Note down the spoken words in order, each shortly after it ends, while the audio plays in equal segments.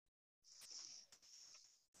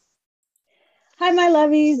Hi, my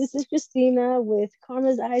lovies. This is Christina with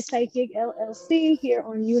Karma's Eye Psychic LLC here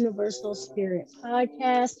on Universal Spirit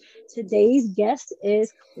Podcast. Today's guest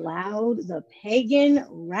is Cloud, the pagan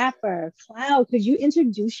rapper. Cloud, could you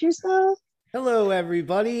introduce yourself? Hello,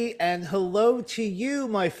 everybody, and hello to you,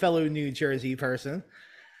 my fellow New Jersey person.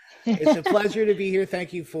 It's a pleasure to be here.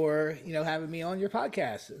 Thank you for having me on your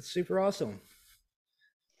podcast. It's super awesome.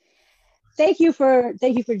 thank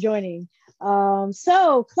you for joining.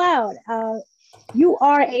 So Cloud, you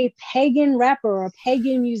are a pagan rapper, a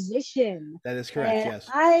pagan musician, That is correct. and Yes.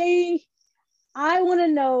 I want to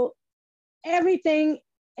know everything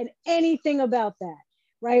and anything about that,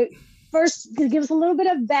 right? First, give us a little bit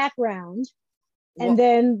of background, and Well,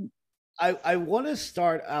 then I want to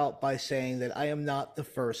start out by saying that I am not the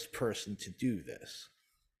first person to do this.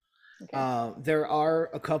 okay, There are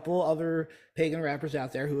a couple other pagan rappers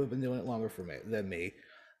out there who have been doing it longer than me.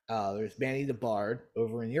 There's Manny the Bard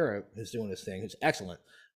over in Europe who's doing this thing. It's excellent.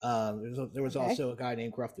 There was okay, also a guy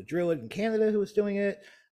named Gruff the Druid in Canada who was doing it,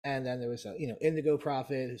 and then there was Indigo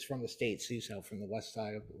Prophet who's from the states. He's out from the west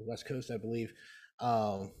side of the west coast, I believe.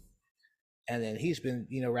 Um, and then he's been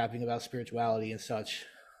rapping about spirituality and such.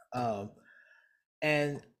 Um,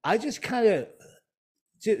 and I just kind of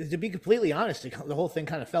to be completely honest, the whole thing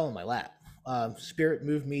kind of fell in my lap. Spirit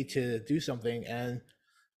moved me to do something, and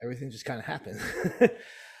everything just kind of happened.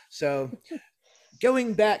 So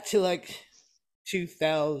going back to like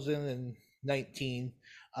 2019,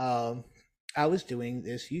 I was doing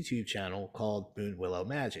this YouTube channel called Moon Willow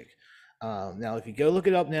Magic. Now, if you go look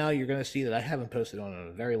it up now, you're going to see that I haven't posted on it in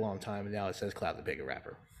a very long time, and now it says Cloud the Bigger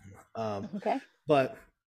Rapper. Um, okay, but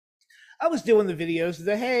I was doing the videos.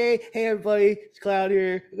 The hey everybody, it's Cloud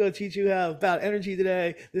here. I'm gonna teach you how about energy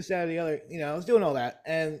today. This, that, and the other. I was doing all that,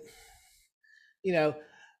 and you know,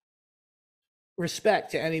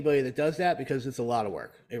 respect to anybody that does that because it's a lot of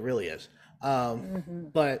work. It really is. Um, hmm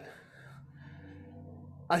but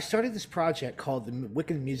I started this project called the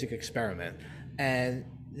Wiccan Music Experiment, and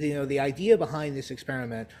the idea behind this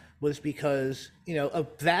experiment was because a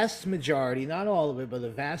vast majority, not all of it, but a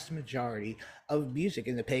vast majority of music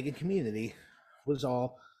in the pagan community was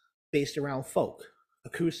all based around folk,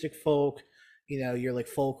 acoustic folk. You're like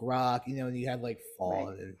folk rock. And you have like right,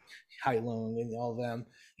 Fawn and Hylung and all of them.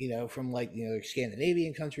 From like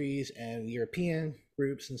Scandinavian countries and European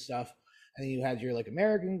groups and stuff. And then you had your like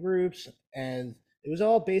American groups, and it was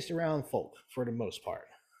all based around folk for the most part.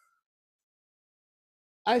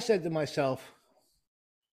 I said to myself,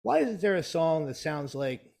 why isn't there a song that sounds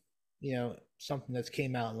like, something that's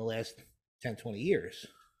came out in the last 10, 20 years?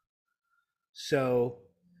 So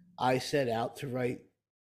I set out to write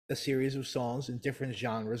a series of songs in different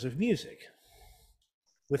genres of music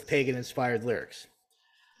with pagan inspired lyrics.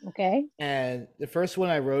 okay, And the first one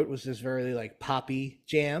I wrote was this very like poppy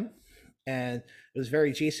jam. And it was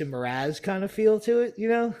very Jason Mraz kind of feel to it.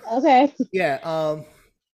 okay, Yeah.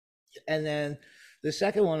 And then the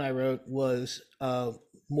second one I wrote was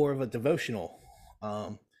more of a devotional,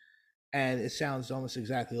 um, and it sounds almost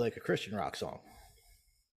exactly like a Christian rock song.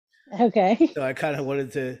 okay, So I kind of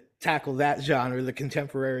wanted to tackle that genre, the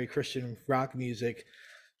contemporary Christian rock music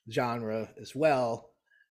genre as well.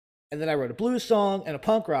 And then I wrote a blues song and a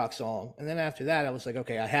punk rock song. And then after that, I was like,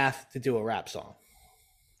 okay, I have to do a rap song.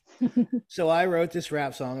 So I wrote this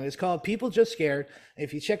rap song, and it's called People Just Scared.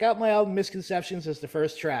 If you check out my album Misconceptions as the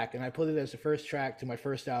first track, and I put it as the first track to my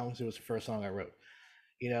first album because it was the first song I wrote.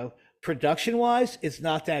 Production wise, it's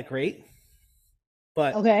not that great,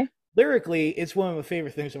 but okay, lyrically, it's one of my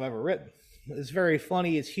favorite things I've ever written. It's very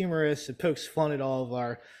funny, it's humorous, it pokes fun at all of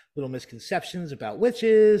our little misconceptions about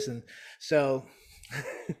witches. And so,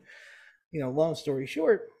 long story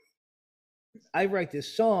short, I write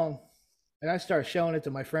this song and I start showing it to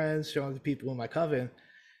my friends, showing it to people in my coven,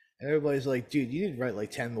 and everybody's like, dude, you need to write like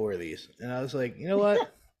 10 more of these. And I was like, you know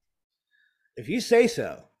what? If you say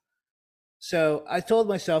so. So I told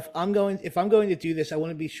myself, if I'm going to do this, I want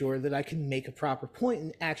to be sure that I can make a proper point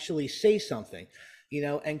and actually say something,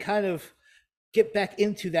 and kind of get back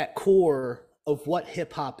into that core of what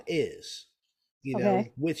hip hop is,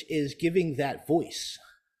 okay, which is giving that voice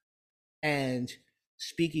and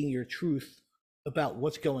speaking your truth about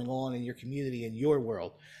what's going on in your community and your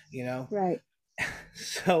world, you know. right,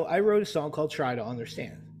 So I wrote a song called Try to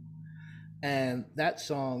Understand. And that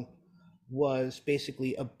song was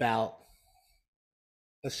basically about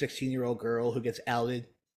a 16-year-old girl who gets outed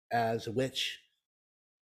as a witch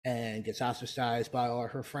and gets ostracized by all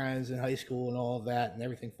her friends in high school and all of that, and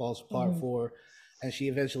everything falls apart hmm for her. And she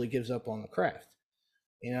eventually gives up on the craft,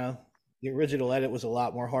 you know? the original edit was a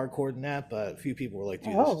lot more hardcore than that, but a few people were like,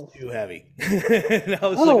 "Dude, this is Oh. too heavy," and I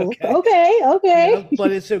was like, Oh, "Okay." okay, okay.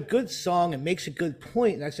 But it's a good song and makes a good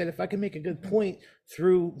point. And I said, if I can make a good point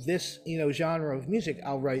through this, genre of music,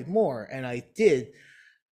 I'll write more. And I did.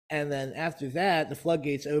 And then after that, the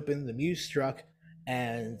floodgates opened, the muse struck,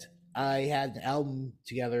 and I had an album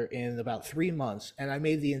together in about 3 months. And I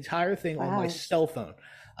made the entire thing on my Wow. cell phone.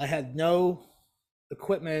 I had no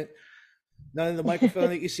equipment, none of the microphone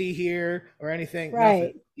that you see here or anything,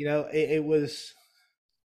 nothing. Right. It was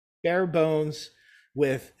bare bones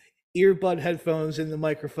with earbud headphones in the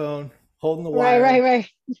microphone, holding the Right, right, wire, right.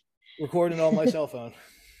 recording on my cell phone.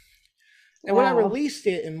 And when I Wow. released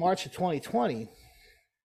it in March of 2020,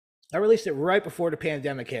 I released it right before the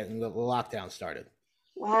pandemic hit and the lockdown started.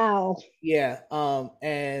 Wow. Yeah.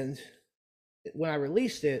 And when I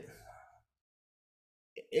released it,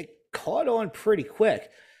 it caught on pretty quick.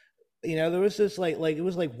 There was this like it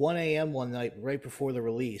was like 1 a.m. one night right before the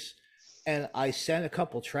release, and I sent a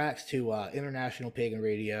couple tracks to International Pagan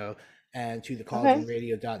Radio and to the Okay.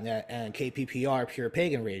 cauldronradio.net and KPPR Pure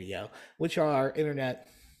Pagan Radio, which are our internet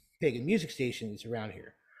pagan music stations around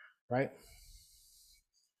here, right?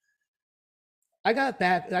 I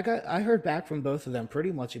heard back from both of them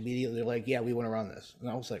pretty much immediately. They're like, yeah, we want to run this. And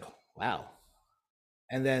I was like, wow.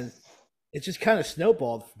 And then it just kind of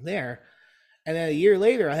snowballed from there. And then a year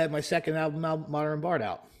later, I had my second album, Modern Bard,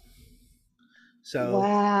 out. So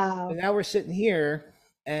Wow. and now we're sitting here,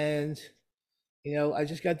 and I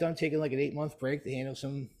just got done taking like an 8-month break to handle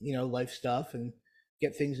some life stuff and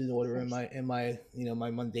get things in order in my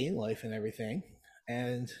my mundane life and everything.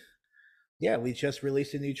 And yeah, we just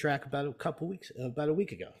released a new track about a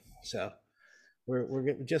week ago. So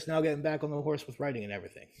we're just now getting back on the horse with writing and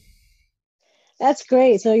everything. That's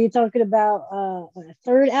great. So you're talking about a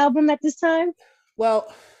third album at this time?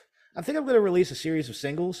 Well, I think I'm going to release a series of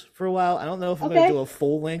singles for a while. I don't know if I'm going to Okay. do a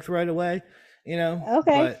full length right away,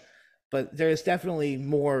 Okay. but there's definitely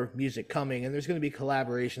more music coming, and there's going to be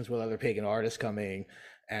collaborations with other pagan artists coming,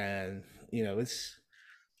 and it's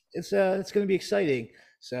going to be exciting.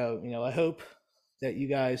 So I hope that you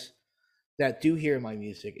guys that do hear my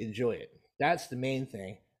music enjoy it. That's the main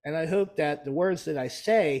thing, and I hope that the words that I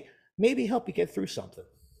say maybe help you get through something.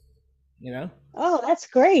 You know? Oh, that's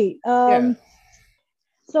great. Yeah.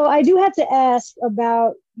 So I do have to ask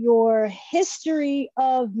about your history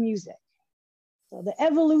of music. So the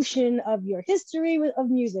evolution of your history of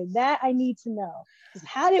music, that I need to know.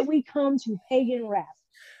 How did we come to pagan rap?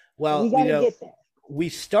 So we Well, got to get there. we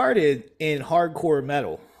started in hardcore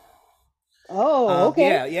metal. Oh, okay.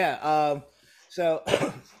 Yeah, yeah. So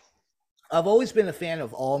I've always been a fan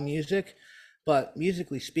of all music, but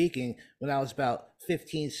musically speaking, when I was about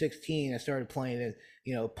 15, 16, I started playing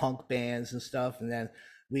in, punk bands and stuff. And then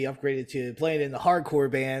we upgraded to playing in the hardcore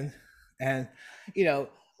band. And,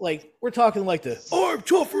 like we're talking like the I'm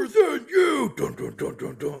tougher than you, dun, dun, dun,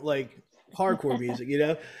 dun, dun, like hardcore music,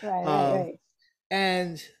 Right, right, Um, right.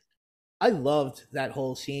 and I loved that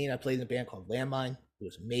whole scene. I played in a band called Landmine. It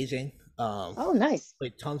was amazing. Oh, nice.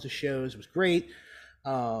 Played tons of shows. It was great.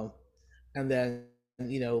 Um, and then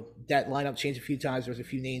that lineup changed a few times. There was a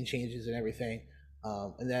few name changes and everything.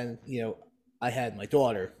 And then I had my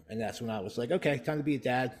daughter, and that's when I was like, okay, time to be a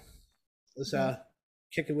dad. Let's Mm-hmm.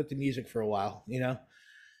 kick it with the music for a while,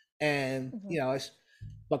 And Mm-hmm. I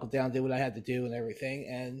buckled down, did what I had to do, and everything.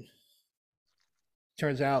 And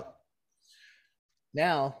turns out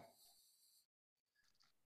now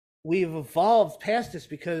we've evolved past this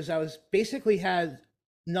because I was basically had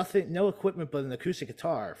nothing, no equipment but an acoustic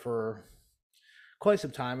guitar for quite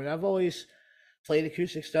some time, and I've always played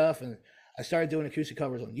acoustic stuff, and I started doing acoustic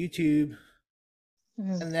covers on YouTube,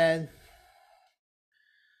 Mm-hmm. and then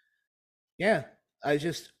yeah,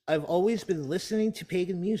 I've always been listening to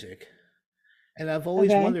pagan music, and I've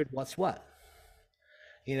always Okay. wondered what's what,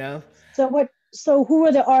 you know. So what? So who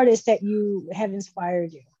are the artists that you have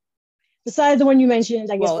inspired you? Besides the one you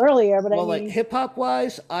mentioned, I guess Well, earlier, but I like mean, hip hop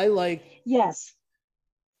wise, I like yes.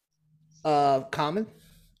 Common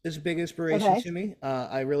is a big inspiration Okay. to me.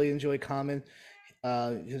 I really enjoy Common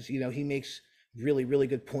because he makes really really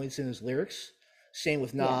good points in his lyrics. Same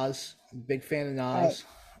with Yeah. Nas, big fan of Right. Nas.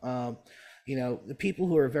 Um, the people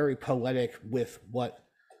who are very poetic with what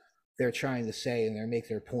they're trying to say and they make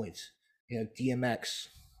their points. DMX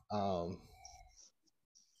um,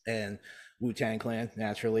 and Wu Tang Clan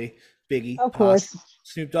naturally, Biggie, Of Pac, course.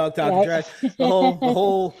 Snoop Dogg, Dr. Right. Dre, the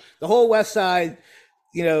whole West Side,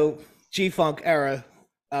 G Funk era.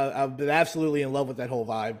 I've been absolutely in love with that whole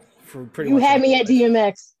vibe for pretty You much had all me my at life.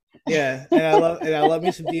 DMX. Yeah, and I love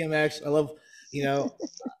me some DMX. I love, you know,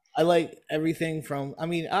 I like everything from. I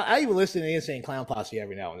mean, I even listen to Insane Clown Posse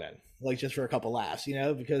every now and then, like just for a couple laughs,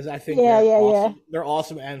 because I think Yeah, they're yeah, yeah, awesome. They're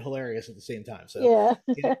awesome and hilarious at the same time. So, yeah.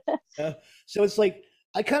 you so it's like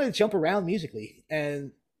I kind of jump around musically,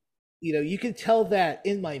 and you can tell that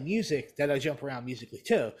in my music that I jump around musically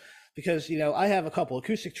too, because I have a couple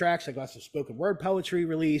acoustic tracks. I got some spoken word poetry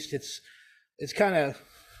released. It's kind of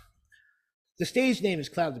the stage name is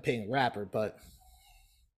Cloud the Pagan Rapper, but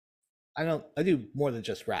I do more than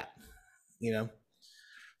just rap, you know.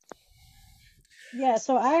 Yeah,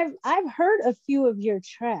 so I've heard a few of your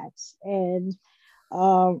tracks, and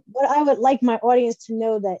what I would like my audience to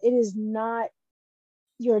know that it is not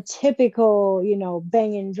your typical,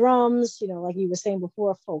 banging drums, like you were saying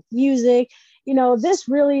before, folk music. This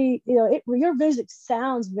really, your music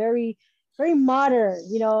sounds very, very modern,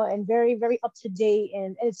 and very, very up to date,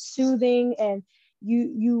 and it's soothing, and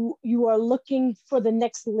you are looking for the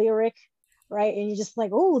next lyric, right? And you're just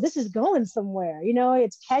like, oh, this is going somewhere.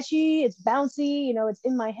 It's catchy, it's bouncy, it's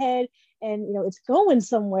in my head, and it's going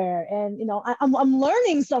somewhere, and I'm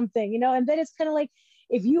learning something, and then it's kind of like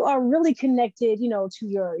if you are really connected, to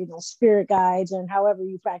your, spirit guides and however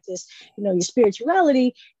you practice, your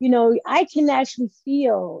spirituality, I can actually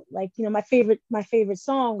feel like, my favorite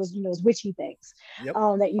song was, is Witchy Things, Yep.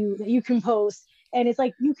 that you composed. And it's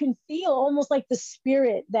like you can feel almost like the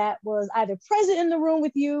spirit that was either present in the room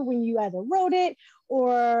with you when you either wrote it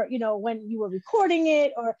or, when you were recording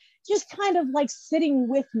it, or just kind of like sitting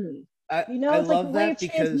with me. I It's like the love way of that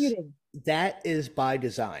because transmuting. that is by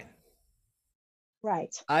design.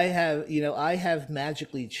 Right. I have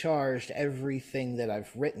magically charged everything that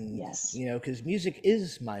I've written, Yes. because music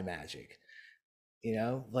is my magic.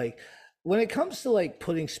 Like when it comes to like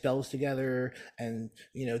putting spells together and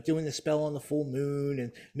doing the spell on the full moon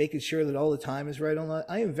and making sure that all the time is right on that,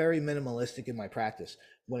 I am very minimalistic in my practice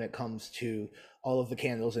when it comes to all of the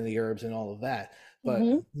candles and the herbs and all of that. But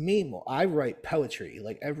Mm-hmm. meanwhile, I write poetry.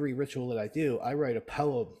 Like every ritual that I do, I write a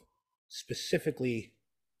poem specifically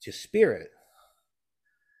to spirit,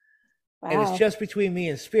 and it's Wow. just between me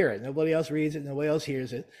and spirit. Nobody else reads it, nobody else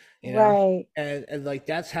hears it, you know Right. and like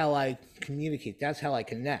that's how I communicate, that's how I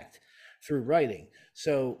connect, through writing.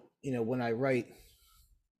 So when I write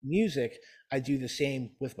music, I do the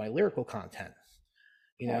same with my lyrical content,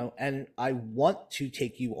 Okay. and I want to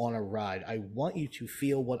take you on a ride. I want you to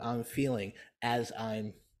feel what I'm feeling as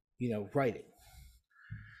I'm writing.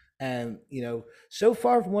 And so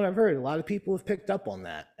far from what I've heard, a lot of people have picked up on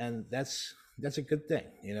that, and that's a good thing.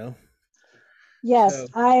 Yes, So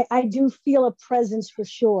I do feel a presence for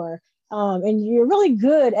sure. And you're really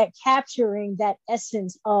good at capturing that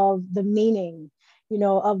essence of the meaning,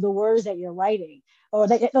 of the words that you're writing or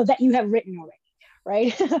that you have written already,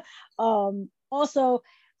 right? Also,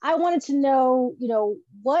 I wanted to know,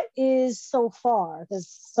 what is so far, because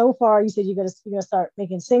so far you said you're gonna start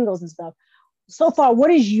making singles and stuff. So far,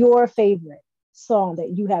 what is your favorite song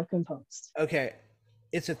that you have composed? okay,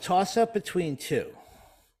 it's a toss up between two.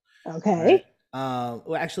 All right. Okay.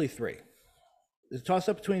 Well, actually, three. It's a toss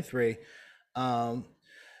up between three. Um,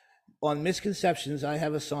 on Misconceptions, I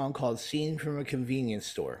have a song called "Scene from a Convenience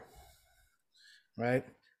Store," right?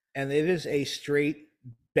 And it is a straight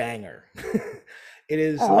banger. it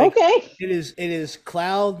is Oh, like okay. it is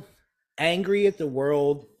Cloud angry at the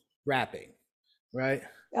world rapping, right?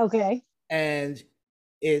 Okay. And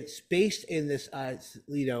it's based in this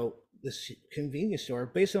this convenience store,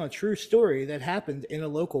 based on a true story that happened in a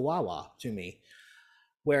local Wawa to me,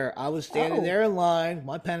 where I was standing Oh. there in line,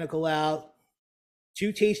 my pentacle out,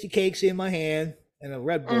 two tasty cakes in my hand, and a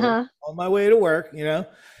Red Bull Uh-huh. on my way to work.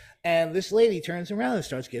 And this lady turns around and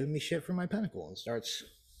starts giving me shit for my pentacle and starts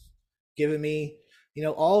giving me,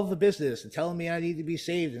 all of the business and telling me I need to be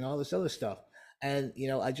saved and all this other stuff. And,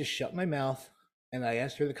 I just shut my mouth and I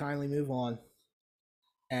asked her to kindly move on.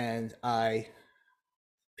 And I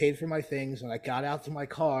paid for my things and I got out to my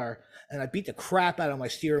car and I beat the crap out of my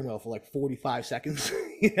steering wheel for like 45 seconds.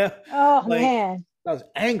 you know, Oh like man. I was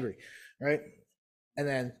angry, right? And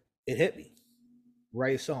then it hit me,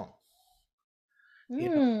 write a song.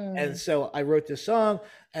 And Hmm. so I wrote this song,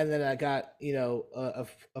 and then I got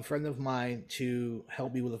a friend of mine to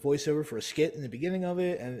help me with a voiceover for a skit in the beginning of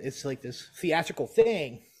it, and it's like this theatrical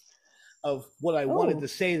thing of what I wanted Oh. to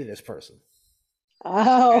say to this person.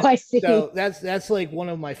 Oh, And I see. so that's like one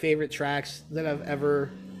of my favorite tracks that I've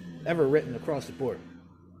ever written across the board.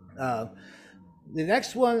 Uh, the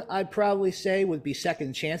next one I'd probably say would be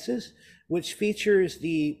Second Chances, which features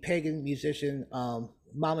the pagan musician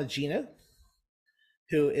Mama Gina,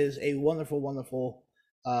 who is a wonderful, wonderful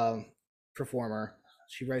um, performer.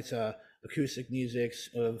 She writes acoustic music,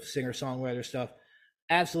 singer songwriter stuff,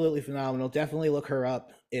 absolutely phenomenal. Definitely look her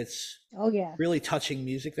up. It's Oh yeah. really touching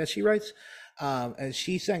music that she writes. And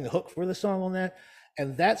she sang the hook for the song on that.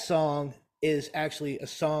 And that song is actually a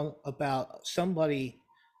song about somebody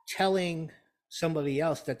telling somebody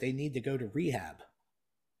else that they need to go to rehab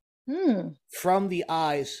from the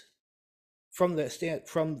eyes, from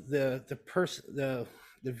the person, the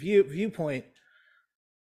viewpoint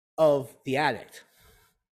of the addict.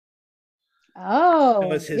 Oh,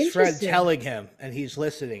 So it's his friend telling him, and he's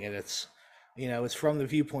listening, and it's, it's from the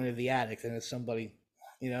viewpoint of the addict, and it's somebody,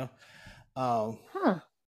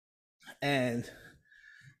 and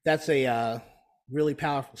that's a really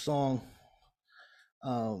powerful song.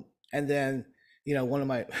 And then, one of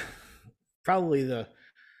my probably the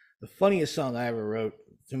funniest song I ever wrote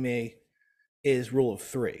to me is Rule of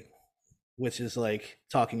Three, which is like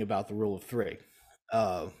talking about the rule of three.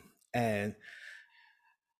 And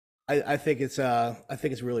I think it's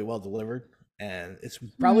really well delivered, and it's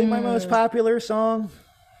probably my most popular song.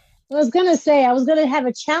 I was gonna say I was gonna have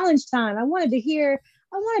a challenge time. I wanted to hear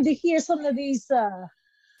some of these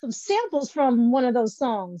some samples from one of those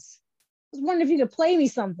songs. I was wondering if you could play me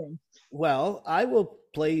something. Well, I will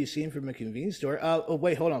play you Scene from a Convenience Store. Oh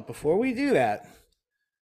wait, hold on. Before we do that,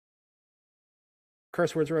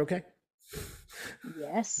 curse words are okay?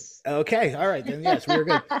 Yes. Okay. All right, then. Yes, we're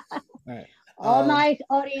good. All right. All my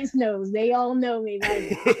audience knows. They all know me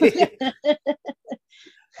right now.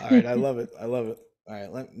 All right. I love it. All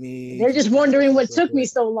right. Let me. They're just wondering what took me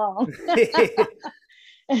so long.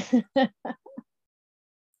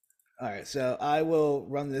 All right. So I will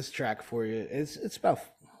run this track for you. It's about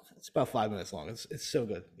 5 minutes long. It's so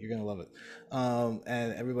good. You're gonna love it.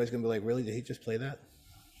 And everybody's gonna be like, "Really? Did he just play that?"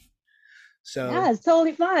 So yeah, it's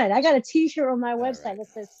totally fine. I got a T-shirt on my website that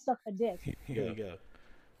says "Suck a Dick." Here you go.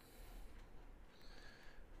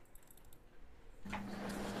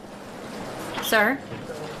 Sir?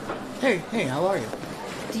 Hey, how are you?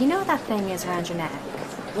 Do you know what that thing is around your neck?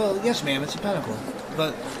 Well, yes, ma'am, it's a pentacle.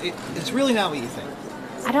 But it's really not what you think.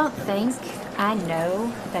 I don't think. I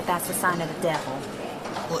know that that's a sign of the devil.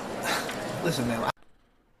 Listen, ma'am.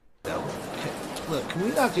 Look, can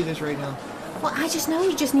we not do this right now? Well, I just know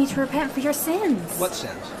you just need to repent for your sins. What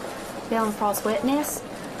sins? Bearing false witness.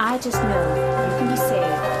 I just know you can be saved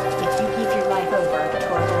if you give your life over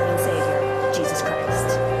to our Lord and Savior, Jesus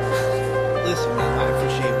Christ. Listen, man, I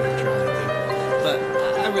appreciate what you're trying to do, but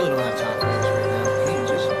I really don't have time for this right now. Can you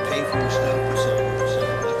just pay for your stuff so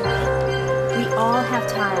we all have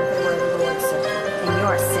time for the word of the Lord, sir, and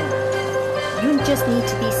you're a sinner. You just need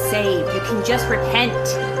to be saved. You can just repent.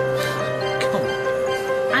 Come on.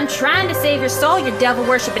 I'm trying to save your soul, you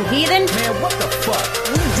devil-worshipping heathen. Man, what the fuck?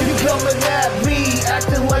 You coming at me,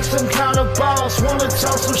 acting like some kind of boss. Wanna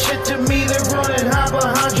talk some shit to me, then run and hide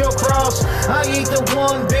behind your cross. I ain't the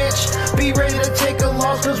one, bitch. Be ready to take a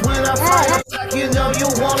loss, cause when I fire back, you know you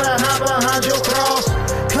wanna hide behind your cross.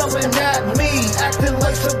 Coming at me, acting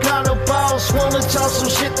like some kind of boss. Wanna talk some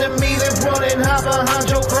shit to me, then run and hide behind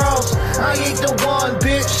your cross. I ain't the one,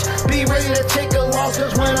 bitch. Be ready to take a loss,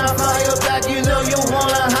 cause when I fire back, you know you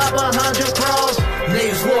wanna hide behind your cross.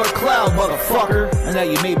 Name's Lord Cloud, motherfucker. I know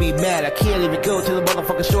you may be mad, I can't even go to the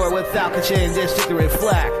motherfucking store without continuing this cigarette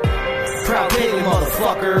flack. Proud Pagan,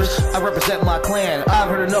 motherfuckers. I represent my clan. I've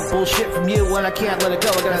heard enough bullshit from you and I can't let it go.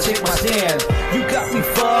 I gotta take my stand. You got me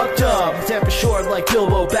fucked up. Temper short like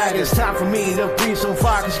Bilbo Baggins. Time for me to breathe some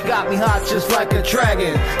fire, cause you got me hot just like a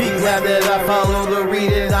dragon. Be glad that I follow the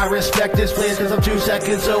reading. I respect this place cause I'm 2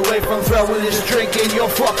 seconds away from throwing this drink in your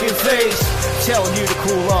fucking face. Telling you to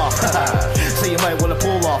cool off. So you might wanna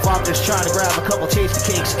pull off. I'm just trying to grab a couple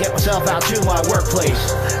tasty cakes and get myself out to my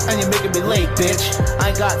workplace. And you're making me late, bitch. I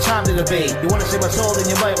ain't got time to debate. You wanna save my soul, then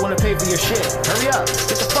you might wanna pay for your shit. Hurry up,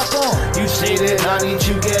 get the fuck on. You say that I need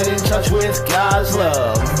to get in touch with God's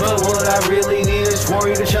love, but what I really need is for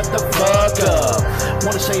you to shut the fuck up.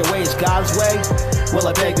 Wanna say your way is God's way? Well,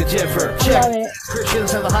 I beg to differ. Check.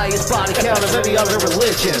 Christians have the highest body count of any other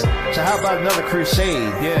religion. So how about another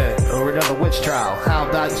crusade? Yeah, or another witch trial? How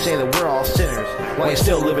about you say that we're all sinners while you're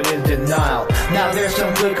still living in denial? Now there's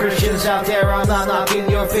some good Christians out there, I'm not knocking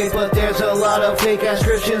your faith, but there's a lot of fake-ass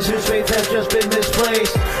Christians whose faith has just been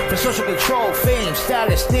misplaced. For social control, fame,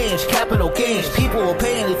 status, names, capital gains. People will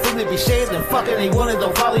pay anything to be saved, and fucking they wanted to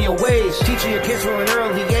follow your ways. Teaching your kids from an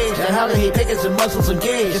early age that how to hate pagans and Muslims and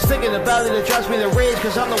gays. Just thinking about it drives me to rage,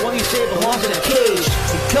 cause I'm the one you say belongs in a cage.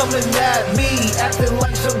 You coming at me, acting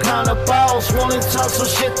like some kind of boss. Wanna talk some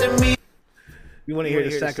shit to me. You want to hear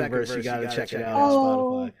the second verse, you gotta check it out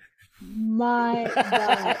on Spotify. My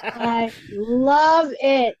God, I love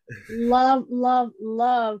it.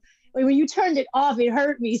 Love. when you turned it off, it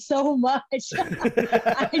hurt me so much.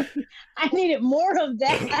 I needed more of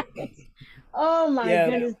that. Oh my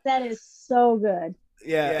goodness, that is so good.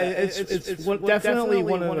 Yeah, it's definitely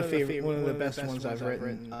one of the best ones I've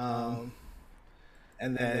written.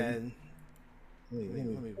 And then let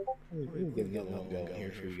me get another one going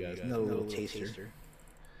here for you guys. Another little taster.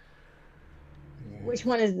 Which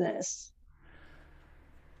one is this?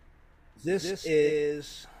 This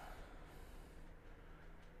is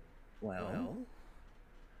well.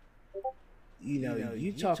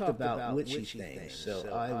 You talked about witchy things, so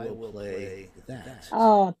I will play that.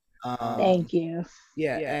 Oh, thank you.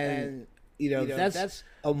 Yeah, and that's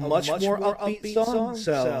a much more upbeat song.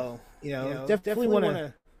 So definitely want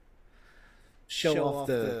to show off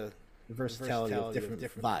the versatility of different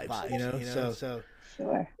vibes. So sure.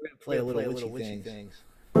 We're gonna play a little witchy things.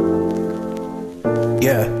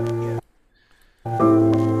 Yeah.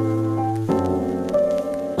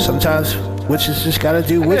 Sometimes witches just gotta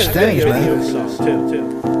do witch things,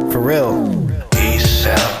 man. For real. East,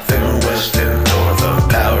 south, and west, and north. The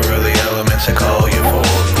power of the elements I call you for.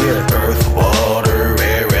 Yeah. Earth, water,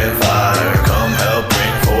 air, and fire. Come help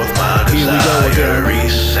bring forth my desire.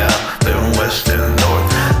 East, south, and west, and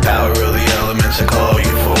north. Power of the elements I call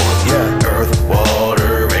you for. Yeah. Earth,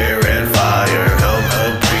 water, air, and fire. Come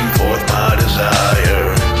help bring forth my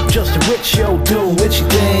desire. Just a witch, yo, doing witchy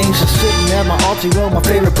things. I'm sitting at my altar, yo, my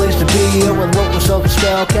favorite place to be. Yo, and wrote myself a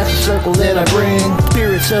spell, cast a circle that I bring.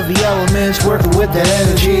 Spirits of the elements, working with that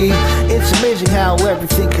energy. It's amazing how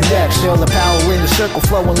everything connects. Yo, the power in the circle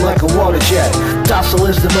flowing like a water jet. Docile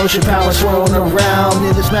is the motion, power swirling around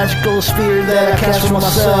in this magical sphere that I cast for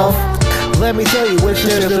myself. Let me tell you, which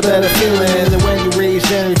there's a better feeling than when you raise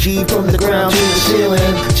energy from the ground to the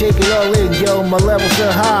ceiling. Take it all in, yo, my levels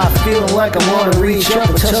are high. Feeling like I wanna reach up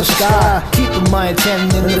and touch the sky. Keeping my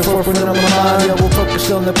intent in the forefront of my mind. Yo, we're focused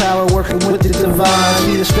on the power, working with the divine.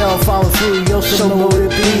 See the spell follow through, yo, so know what it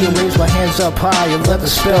be. And raise my hands up high and let the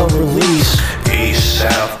spell release. East,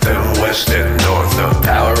 south, and west, and north. The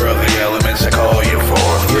power of the elements I call you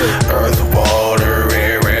forth. Earth, water,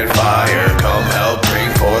 air, and fire. Come help bring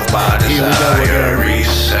forth my desire.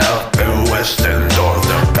 East, south, and west, and north.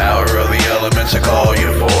 The power of the elements I call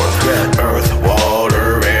you forth. Earth,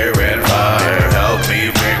 water, air, and fire. Help me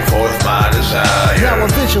bring forth my desire. Now I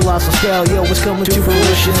visualize the spell, yo, it's coming to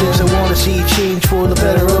fruition. I wanna see change for the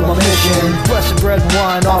better of my mission. Blessed bread and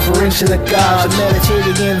wine, offerings to the gods. I'm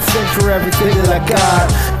meditating and think for everything that I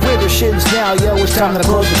got. Winter shins now, yo, it's time to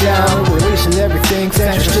close it down. Releasing everything,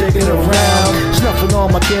 thanks for sticking around. Snuffing all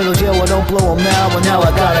my candles, yo, I don't blow them out. But now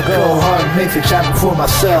I gotta go hard and make things happen for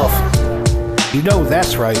myself. You know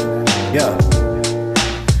that's right, yeah.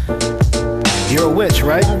 You're a witch,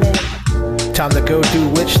 right? Time to go do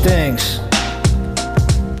witch things.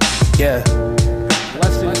 Yeah.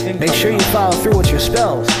 Make sure you follow through with your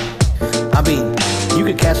spells. I mean, you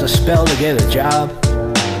could cast a spell to get a job.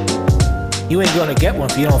 You ain't gonna get one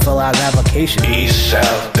if you don't fill out an application. East,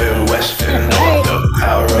 south, and west, and north. The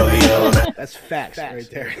power of the element. That's facts right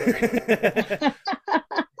there.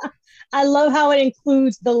 I love how it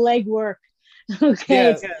includes the legwork.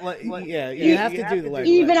 Okay. Yeah, you have to do the legwork.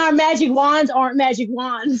 Even our magic wands aren't magic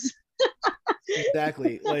wands.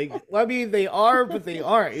 Exactly. Like, well, I mean, they are, but they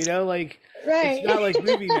aren't. Right. It's not like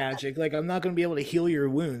movie magic. Like, I'm not going to be able to heal your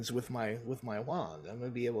wounds with my wand. I'm going to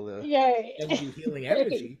be able to give you healing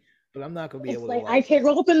energy, but I'm not going to be able to. I can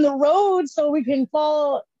open the road so we can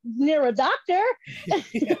fall near a doctor.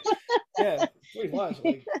 yeah, pretty much.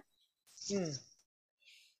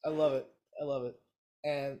 I love it.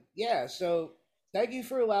 And yeah, so thank you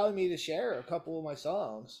for allowing me to share a couple of my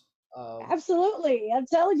songs. Absolutely. I'm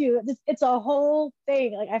telling you, it's a whole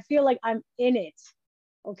thing. Like, I feel like I'm in it.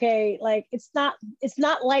 Okay. Like, it's not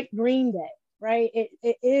like Green Day, right?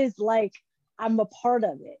 It is like I'm a part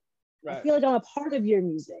of it. Right. I feel like I'm a part of your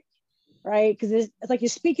music, right? Because it's like you're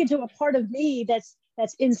speaking to a part of me that's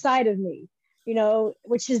inside of me,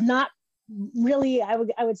 which is not really, I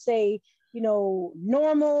would say,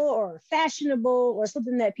 normal or fashionable or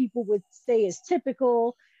something that people would say is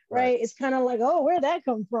typical. Right. It's kind of like, oh, where'd that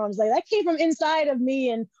come from? It's like that came from inside of me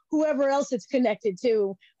and whoever else it's connected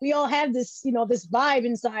to. We all have this, this vibe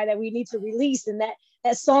inside that we need to release. And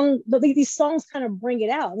that song, these songs kind of bring it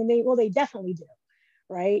out. I mean, they definitely do.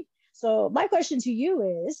 Right. So my question to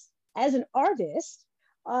you is, as an artist,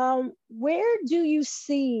 where do you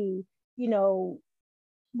see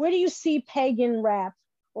pagan rap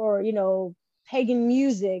or, pagan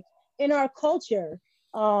music in our culture?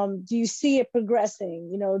 Do you see it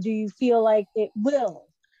progressing? Do you feel like it will?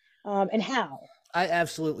 And how? I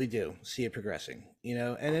absolutely do see it progressing,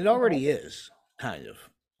 and it already is, kind of.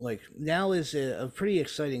 like now is a pretty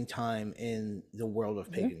exciting time in the world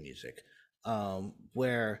of Mm-hmm. pagan music,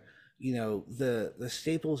 where the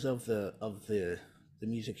staples of the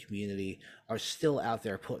music community are still out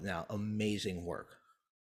there putting out amazing work,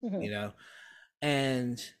 Mm-hmm. you know,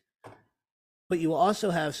 and but you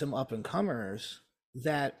also have some up and comers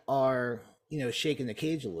that are shaking the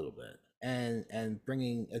cage a little bit and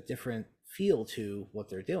bringing a different feel to what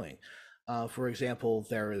they're doing. For example,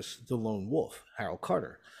 there is the Lone Wolf, Harold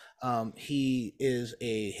Carter. He is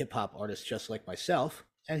a hip hop artist just like myself,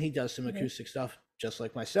 and he does some Mm-hmm. acoustic stuff just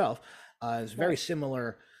like myself. It's a very Right.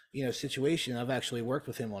 similar situation. I've actually worked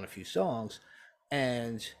with him on a few songs,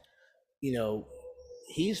 and you know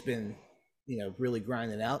he's been really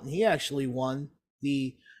grinding out, and he actually won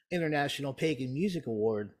the International Pagan Music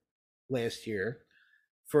Award last year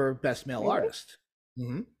for Best Male Really? Artist.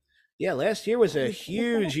 hmm Yeah, last year was a Look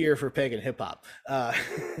that huge up. year for pagan hip hop.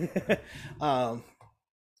 Um,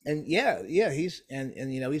 and yeah, he's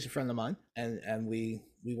a friend of mine, and we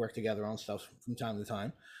work together on stuff from time to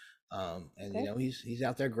time. And Okay. he's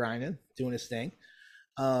out there grinding, doing his thing.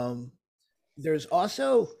 Um, there's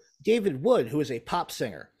also David Wood, who is a pop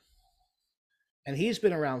singer, and he's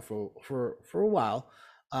been around for a while.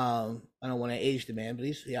 I don't want to age the man, but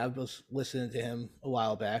I was listening to him a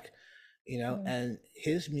while back, Mm-hmm. and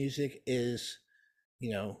his music is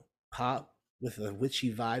pop with a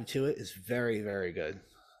witchy vibe to it is very very good,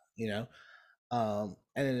 you know.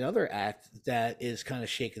 And another act that is kind of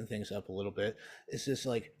shaking things up a little bit is this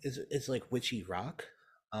like it's like witchy rock,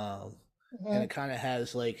 and Mm-hmm. it kind of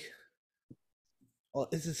has like, well,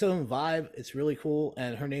 it's its own vibe. It's really cool.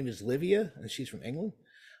 And her name is Livia, and she's from England.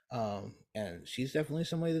 And she's definitely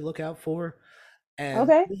somebody to look out for.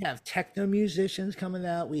 And Okay. we have techno musicians coming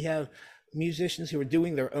out. We have musicians who are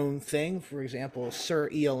doing their own thing. For example, Sir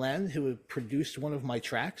ELN, who had produced one of my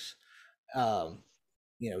tracks. Um,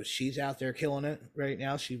 she's out there killing it right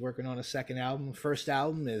now. She's working on a second album. First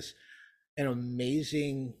album is an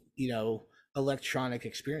amazing, electronic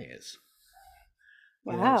experience.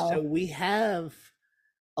 So Wow. we have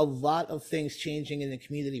a lot of things changing in the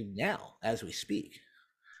community now as we speak.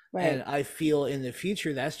 And Right. I feel in the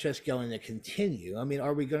future that's just going to continue. I mean,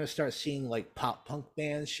 are we going to start seeing like pop punk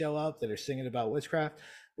bands show up that are singing about witchcraft?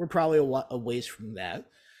 We're probably a ways from that,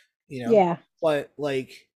 you know. Yeah. But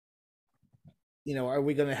like, are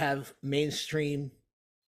we going to have mainstream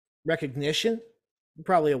recognition? We're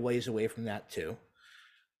probably a ways away from that too.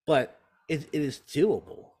 But it is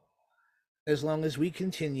doable as long as we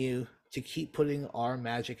continue to keep putting our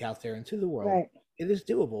magic out there into the world. Right. It is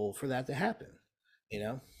doable for that to happen, you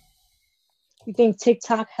know. You think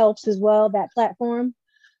TikTok helps as well, that platform?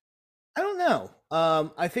 I don't know.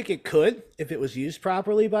 I think it could if it was used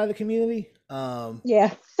properly by the community.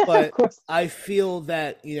 Yeah. Of But course. I feel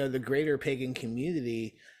that the greater pagan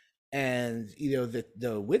community and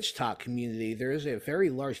the witch talk community, there is a very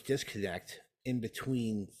large disconnect in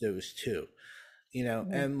between those two.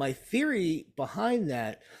 Mm-hmm. And my theory behind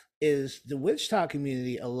that is the witch talk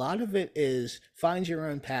community, a lot of it is find your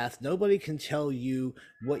own path. Nobody can tell you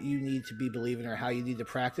what you need to be believing or how you need to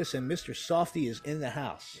practice, and Mr. Softy is in the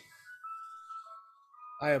house.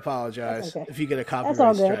 I That's apologize okay. if you get a That's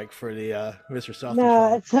all copyright good. strike for the Mr. Softy No,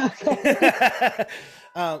 song. it's okay.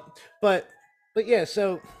 um, but yeah,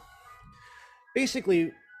 so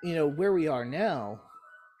basically, where we are now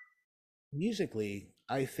musically,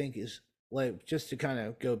 I think is like, just to kind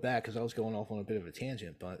of go back because I was going off on a bit of a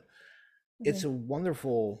tangent, but it's Mhm. a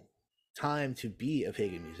wonderful time to be a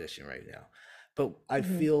pagan musician right now. But I Mhm.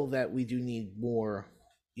 feel that we do need more,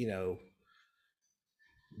 you know,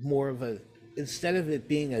 more of a, instead of it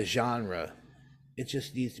being a genre, it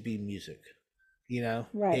just needs to be music,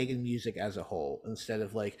 Right. pagan music as a whole, instead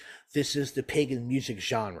of like, this is the pagan music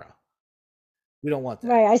genre. We don't want that,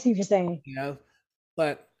 Right. I see what you're saying. you know?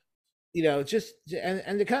 But, just,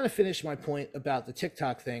 and to kind of finish my point about the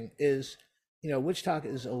TikTok thing is, witch talk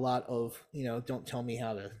is a lot of, don't tell me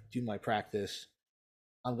how to do my practice.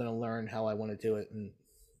 I'm going to learn how I want to do it. And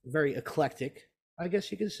very eclectic, I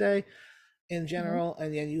guess you could say, in Hmm. general.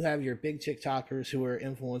 And then you have your big TikTokers who are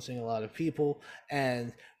influencing a lot of people.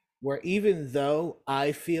 And where, even though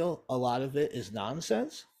I feel a lot of it is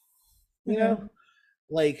nonsense, you Hmm. know,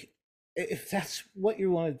 like, if that's what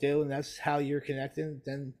you want to do and that's how you're connecting,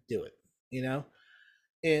 then do it, you know?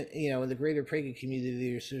 And, in the greater pagan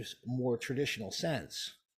community, there's more traditional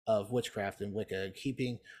sense of witchcraft and Wicca,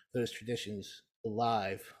 keeping those traditions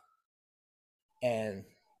alive. And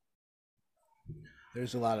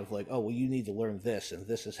there's a lot of like, oh, well, you need to learn this, and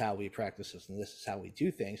this is how we practice this, and this is how we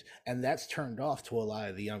do things. And that's turned off to a lot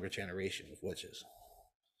of the younger generation of witches,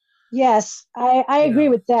 Yes, I you agree know?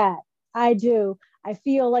 with that. I do. I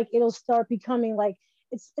feel like it'll start becoming like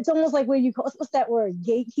it's almost like what you call what's that word,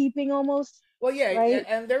 gatekeeping almost, Well, yeah, right?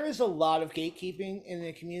 and there is a lot of gatekeeping in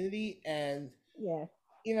the community, and Yeah,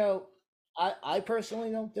 you know, I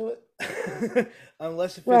personally don't do it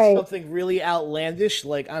unless if it's right. something really outlandish,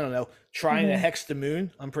 like I don't know, trying to Mhm. hex the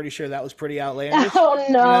moon. I'm pretty sure that was pretty outlandish. Oh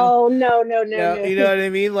You know, no, no, no, no, no. you know what I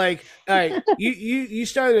mean? Like, all right, you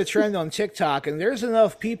started a trend on TikTok, and there's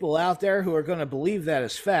enough people out there who are going to believe that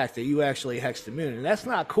as fact that you actually hexed the moon, and that's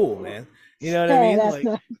not cool, man. You know what I Hey, mean? that's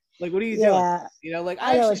not. Like, what are you doing? Yeah, You know, like I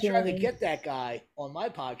I know actually what you tried to mean. get that guy on my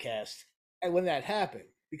podcast, and when that happened,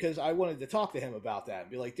 because I wanted to talk to him about that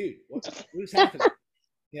and be like, dude, what's happening?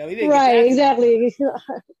 You know, he didn't get Right, back to me. exactly.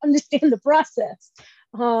 Understand the process.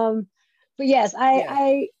 Um, but yes, Yeah,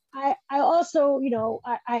 I also, you know,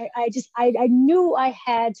 I knew I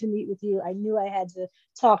had to meet with you. I knew I had to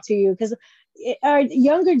talk to you because our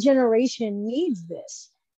younger generation needs this.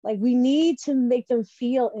 Like we need to make them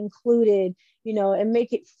feel included, you know, and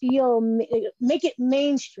make it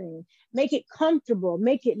mainstream, make it comfortable,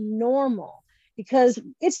 make it normal because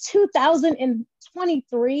it's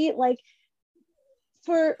 2023. Like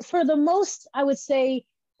for the most, I would say,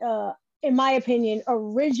 uh, in my opinion,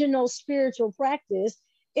 original spiritual practice,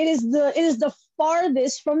 it is the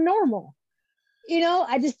farthest from normal. You know,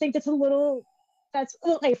 I just think that's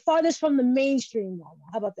like farthest from the mainstream normal.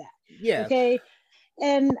 How about that? yeah, Okay.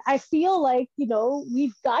 And I feel like, you know,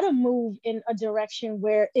 we've got to move in a direction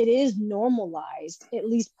where it is normalized, at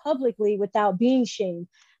least publicly, without being shamed.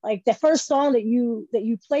 Like the first song that you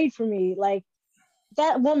played for me, like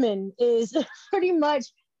that woman is pretty much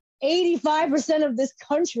 85% of this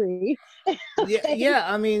country. yeah, Okay. yeah.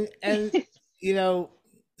 I mean, and you know,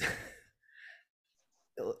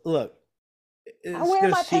 look, I'm it's wearing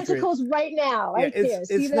no my secret. pentacles right now, Yeah, right there.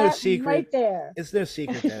 See it's no that? Right secret. there. It's no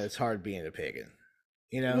secret that it's hard being a pagan.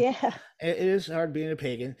 You know, Yeah. it is hard being a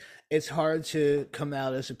pagan. It's hard to come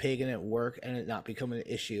out as a pagan at work and it not become an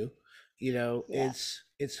issue. You know, Yeah.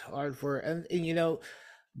 it's hard for and you know,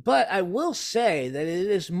 but I will say that it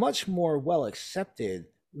is much more well accepted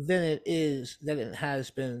than it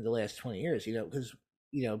has been in the last 20 years. You know, because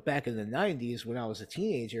you know back in the 90s when I was a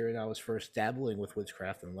teenager and I was first dabbling with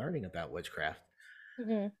witchcraft and learning about witchcraft,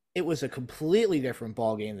 Hmm. it was a completely different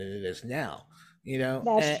ball game than it is now, you know.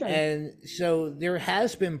 That's true. And so there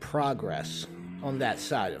has been progress on that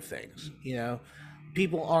side of things, you know.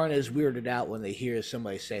 People aren't as weirded out when they hear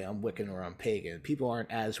somebody say I'm Wiccan or I'm pagan. People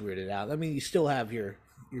aren't as weirded out. I mean, you still have your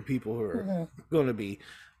people who are Hmm. going to be,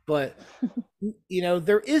 but you know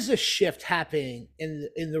there is a shift happening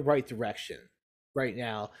in the right direction right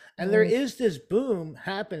now, and there Hmm. is this boom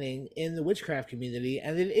happening in the witchcraft community,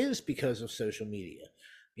 and it is because of social media,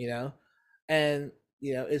 you know. And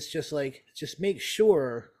you know it's just like just make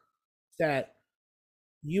sure that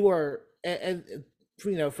you are and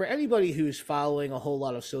you know for anybody who's following a whole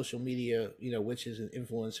lot of social media, you know, witches and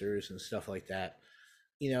influencers and stuff like that,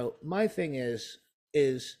 you know, my thing is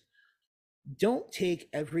don't take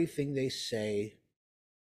everything they say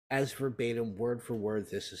as verbatim, word for word,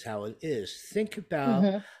 this is how it is. Think about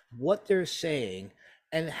Hmm. what they're saying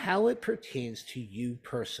and how it pertains to you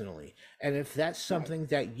personally. And if that's Right. something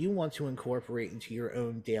that you want to incorporate into your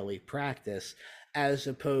own daily practice, as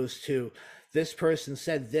opposed to this person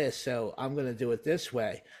said this, so I'm going to do it this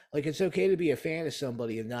way. Like it's okay to be a fan of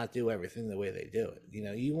somebody and not do everything the way they do it. You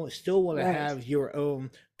know, still want to Right. have your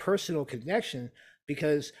own personal connection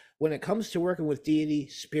because when it comes to working with deity,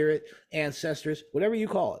 spirit, ancestors, whatever you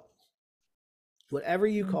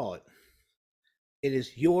Mhm. call it, it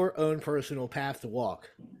is your own personal path to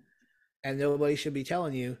walk. And nobody should be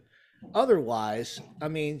telling you otherwise. I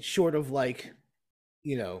mean, short of like,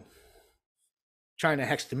 you know, trying to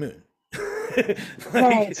hex the moon. Like,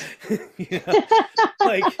 Right. you know,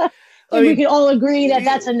 like, I If we mean, can all agree that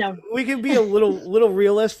that's a no. we can be a little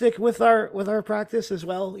realistic with our practice as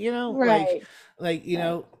well, you know, Right. you Right.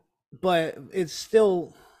 know, but it's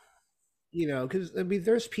still, you know, because I mean,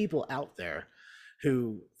 there's people out there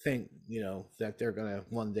who think, you know, that they're gonna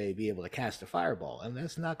one day be able to cast a fireball, and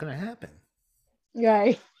that's not gonna happen.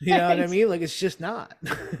 Right. You know what I Right. mean? Like it's just not.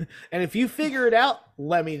 And if you figure it out,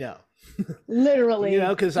 let me know. You know,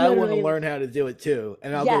 Literally. because I want to Literally. learn how to do it too,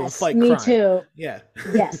 and I'll go and Yes. fight Me crime. too. Yeah.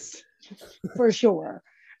 Yes. For sure.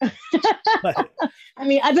 But I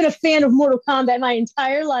mean, I've been a fan of Mortal Kombat my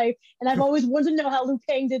entire life, and I've always wanted to know how Liu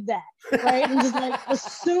Kang did that. Right? And just like, as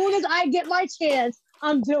soon as I get my chance,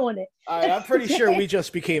 I'm doing it. I'm pretty sure Okay. we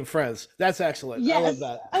just became friends. That's excellent. I love Yes.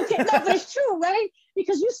 that. Okay. No, but it's true, right?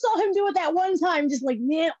 Because you saw him do it that one time, just like,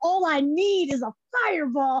 man, all I need is a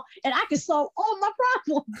fireball, and I can solve all my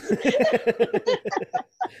problems.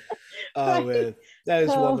 Oh Right? man, that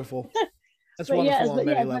is So wonderful. That's but wonderful yes, on but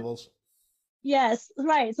many yeah, levels. yes,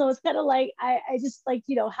 right. So it's kind of like I just like,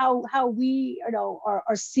 how we,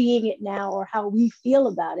 are seeing it now, or how we feel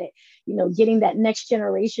about it, getting that next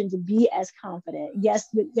generation to be as confident. Yes,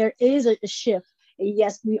 there is a shift. And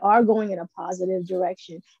yes, we are going in a positive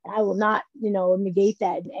direction. And I will not, negate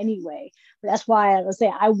that in any way. But that's why I would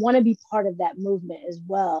say I want to be part of that movement as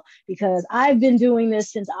well, because I've been doing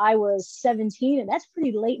this since I was 17, and that's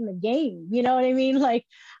pretty late in the game. You know what I mean? Like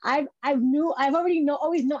I've already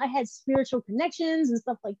always know I had spiritual connections and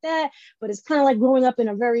stuff like that, but it's kind of like growing up in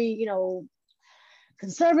a very,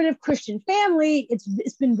 conservative Christian family.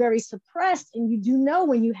 It's been very suppressed, and you do know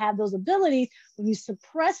when you have those abilities, when you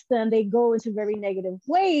suppress them, they go into very negative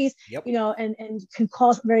ways, Yep. And can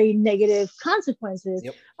cause very negative consequences.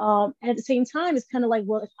 Yep. And at the same time, it's kind of like,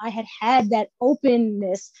 well, if I had that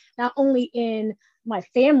openness, not only in my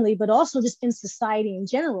family, but also just in society in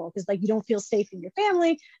general, because like you don't feel safe in your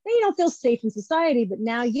family, then you don't feel safe in society. But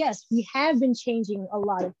now, yes, we have been changing a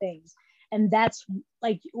lot of things, and that's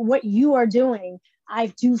like what you are doing. I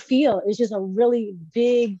do feel is just a really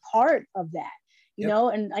big part of that,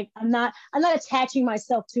 Yep. and like I'm not attaching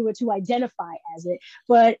myself to it to identify as it,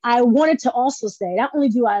 but I wanted to also say, not only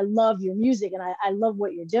do I love your music and I love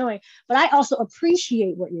what you're doing, but I also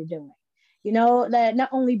appreciate what you're doing. That not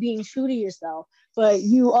only being true to yourself, but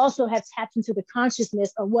you also have tapped into the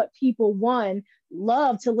consciousness of what people, one,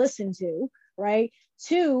 love to listen to, right?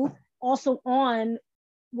 Two, also on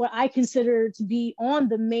what I consider to be on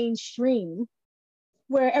the mainstream,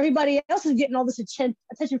 where everybody else is getting all this attention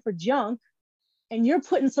for junk, and you're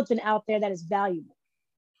putting something out there that is valuable.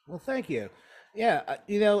 Well, thank you. Yeah,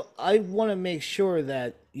 I want to make sure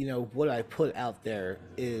that what I put out there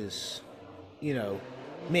is, you know,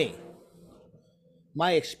 me,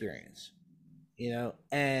 my experience,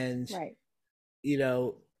 and Right. you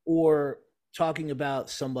know, or talking about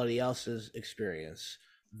somebody else's experience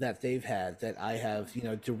that they've had that I have,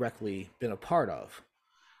 directly been a part of,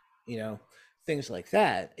 you know, things like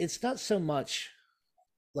that. It's not so much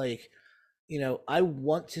like, I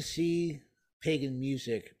want to see pagan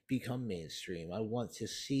music become mainstream. I want to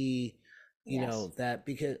see, Yes. that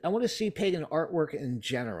because I want to see pagan artwork in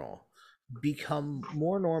general become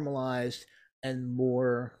more normalized and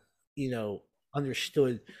more,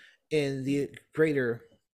 understood in the greater,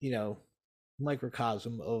 you know,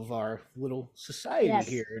 microcosm of our little society Yes.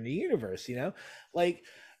 here in the universe, like,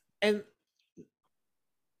 and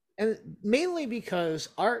and mainly because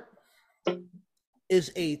art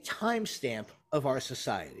is a timestamp of our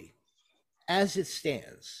society as it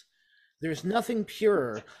stands. There's nothing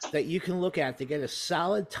purer that you can look at to get a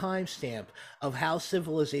solid timestamp of how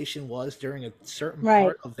civilization was during a certain Right.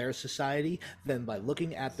 part of their society than by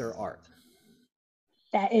looking at their art.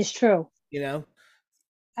 That is true. You know,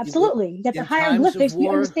 you look Absolutely. You got the in times of hieroglyphics. We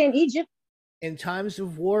war. understand Egypt. In times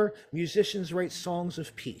of war, musicians write songs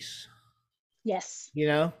of peace. Yes. You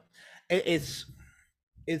know, it's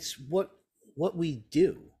what we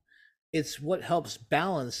do. It's what helps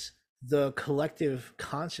balance the collective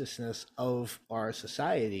consciousness of our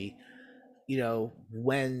society,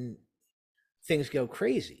 when things go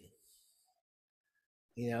crazy.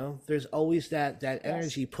 There's always that Yes.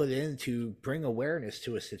 energy put in to bring awareness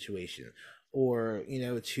to a situation, or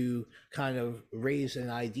to kind of raise an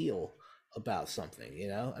ideal about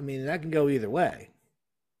something. I mean, that can go either way,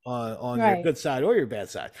 on your Right. good side or your bad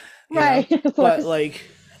side, Right. Of but course. like,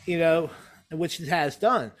 you know which it has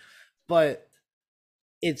done. But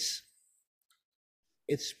it's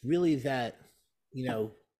really that,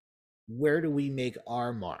 where do we make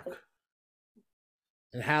our mark,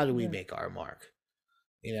 and how do we Mhm. make our mark,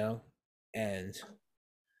 you know and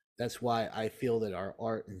that's why I feel that our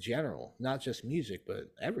art in general, not just music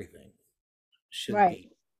but everything, should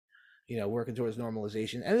Right. be, working towards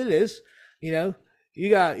normalization. And it is. you know you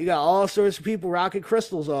got all sorts of people rocking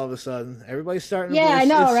crystals all of a sudden. Everybody's starting to, Yeah, I it's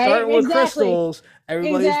know, right? starting with Exactly. crystals.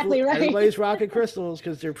 everybody's Exactly, right. everybody's rocking crystals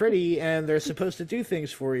because they're pretty and they're supposed to do things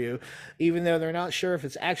for you, even though they're not sure if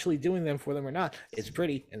it's actually doing them for them or not. It's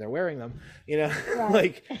pretty and they're wearing them, Right.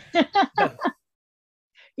 like.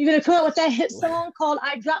 You gonna come up with that hit song called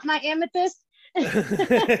 "I Dropped My Amethyst"?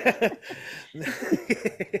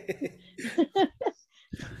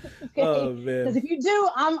 Okay, Oh man. because if you do,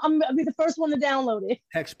 I'm gonna be the first one to download it.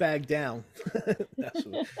 Hex bag down. That's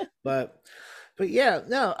what, but yeah,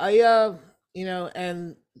 no,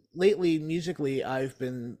 and lately musically I've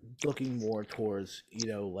been looking more towards,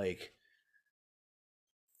 like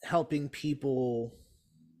helping people,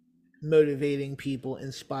 motivating people,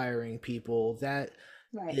 inspiring people. That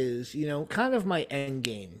Right. is, kind of my end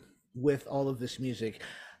game with all of this music.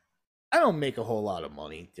 I don't make a whole lot of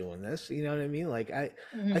money doing this. You know what I mean? Like I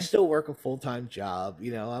Mm-hmm. still work a full-time job.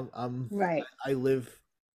 You know, Right. I live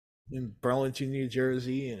in Burlington, New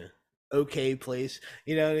Jersey, in an okay place.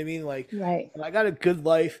 You know what I mean? Like, Right. I got a good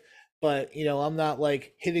life, but you know, I'm not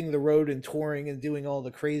like hitting the road and touring and doing all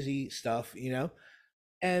the crazy stuff. You know,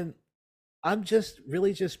 and I'm just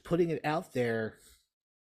really just putting it out there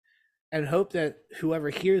and hope that whoever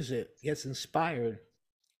hears it gets inspired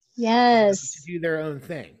to Yes. do their own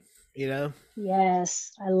thing. You know?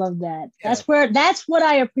 Yes. I love that. Yeah. That's what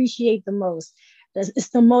I appreciate the most. It's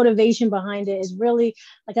the motivation behind it is really,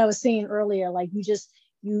 like I was saying earlier, like you just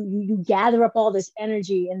you gather up all this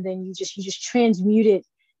energy and then you just transmute it,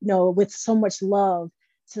 with so much love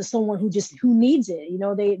to someone who needs it.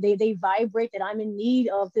 They vibrate that I'm in need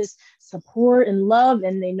of this support and love,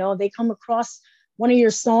 and they come across one of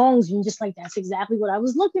your songs and just like, that's exactly what I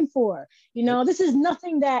was looking for. Yep. This is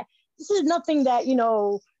nothing that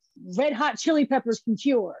Red Hot Chili Peppers can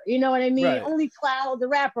cure. You know what I mean? Right. Only Cloud the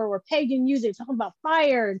Rapper or Pagan music talking about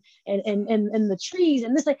fire and the trees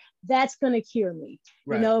and this, like, that's gonna cure me.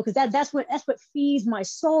 Right. Because that's what feeds my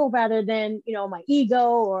soul rather than my ego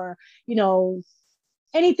or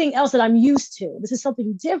anything else that I'm used to. This is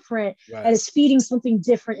something different that is feeding something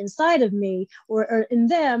different inside of me or in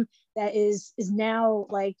them that is now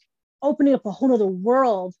like opening up a whole other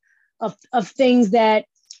world of things that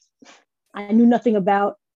I knew nothing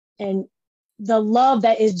about. And the love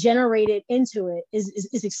that is generated into it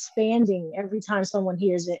is expanding every time someone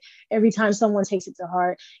hears it, every time someone takes it to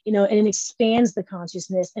heart, and it expands the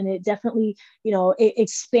consciousness, and it definitely, it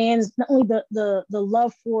expands not only the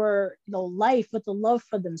love for life, but the love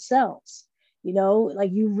for themselves.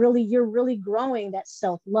 Like you're really growing that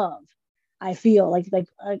self-love. I feel like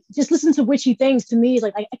just listen to Witchy Things to me is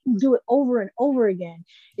like I can do it over and over again.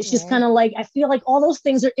 It's just kind of like I feel like all those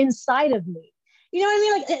things are inside of me. You know what I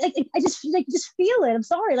mean? Like I just feel it. I'm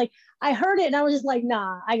sorry. Like I heard it and I was just like,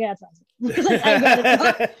 nah, I gotta talk to him. Like I gotta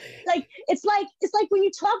talk. Like it's like when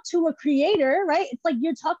you talk to a creator, right? It's like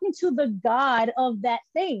you're talking to the God of that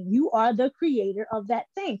thing. You are the creator of that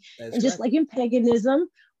thing. That's and just right. like in paganism,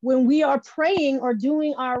 when we are praying or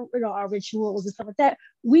doing our rituals and stuff like that,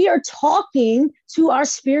 we are talking to our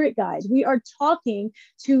spirit guides. We are talking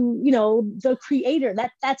to the creator.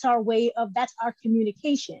 That's our way of, that's our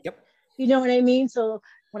communication. Yep. You know what I mean? So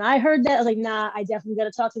when I heard that, I was like, nah, I definitely got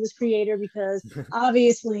to talk to this creator because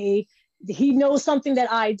obviously he knows something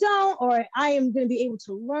that I don't, or I am going to be able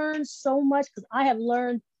to learn so much because I have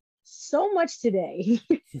learned so much today.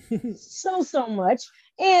 so much.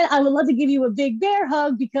 And I would love to give you a big bear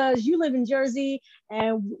hug because you live in Jersey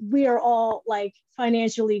and we are all like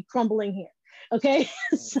financially crumbling here. Okay.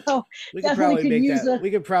 So we could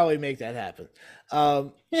probably make that happen.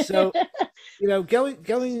 So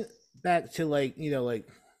going back to like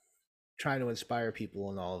trying to inspire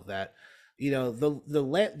people and all of that,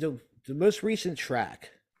 the most recent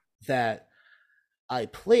track that I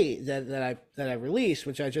played that I released,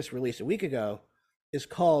 which I just released a week ago, is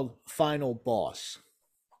called Final Boss,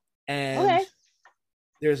 and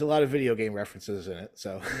there's a lot of video game references in it.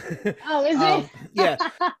 So oh, is it? Yeah,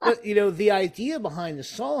 but the idea behind the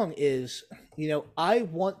song is I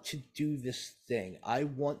want to do this thing. I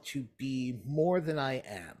want to be more than I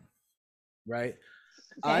am. Right.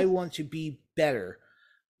 Okay. I want to be better,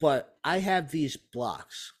 but I have these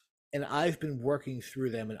blocks and I've been working through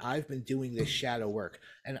them and I've been doing this shadow work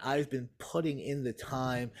and I've been putting in the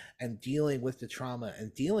time and dealing with the trauma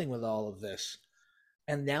and dealing with all of this.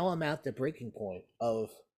 And now I'm at the breaking point of,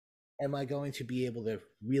 am I going to be able to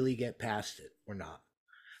really get past it or not?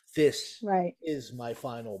 This is my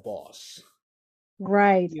final boss.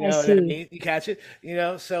 Right. You know what I mean? You catch it?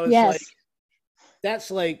 So it's like, that's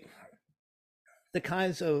like the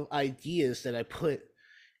kinds of ideas that I put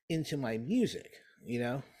into my music,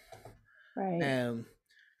 Right. And,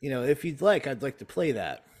 if you'd like, I'd like to play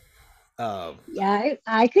that. Yeah,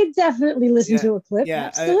 I could definitely listen to a clip. Yeah,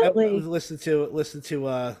 absolutely. I listen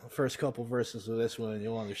to first couple verses of this one and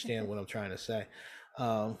you'll understand what I'm trying to say.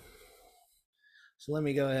 So let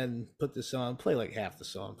me go ahead and put this on, play like half the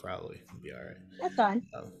song probably. It'll be all right. That's fine.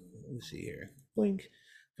 Let me see here. Blink.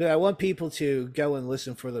 But I want people to go and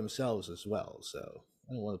listen for themselves as well. So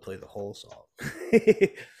I don't want to play the whole song.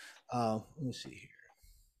 Let me see here.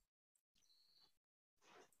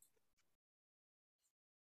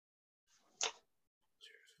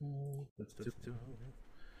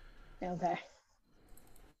 Okay.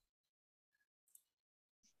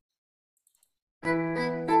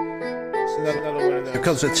 There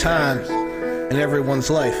comes a time in everyone's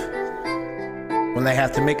life when they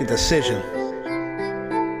have to make a decision.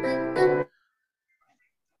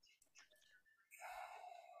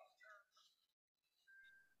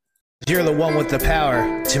 You're the one with the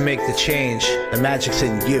power to make the change. The magic's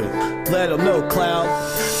in you. Let them know, Cloud.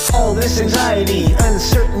 All this anxiety,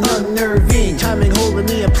 uncertain, unnerving, timing holding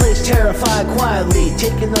me in place, terrified quietly,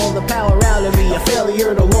 taking all the power out of me, a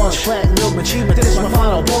failure to launch, platinum achievement, this is my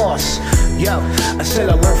final boss. Yo, I said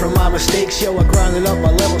I learned from my mistakes, yo, I grinded up my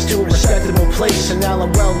levels to a respectable place, and now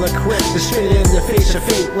I'm well equipped to spit in the face of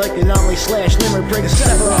fate, like an Omni slash limerick, break a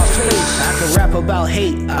sever off space. I can rap about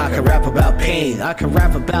hate, I can rap about pain, I can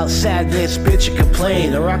rap about sadness, bitch, and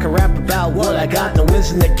complain, or I can rap about what I got, the wins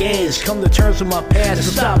and the gains, come to terms with my past, and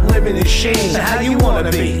stop living in shame. So how you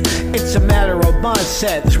wanna be? It's a matter of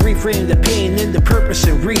mindset. Let's reframe the pain into purpose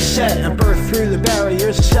and reset, and birth through the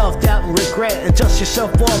barriers of self-doubt and regret, and dust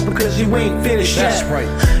yourself off because you ain't finished yet. That's right.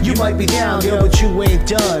 You might be down, yo, but you ain't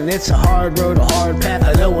done. It's a hard road, a hard path.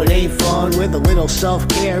 I know it ain't fun. With a little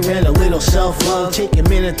self-care and a little self-love, take a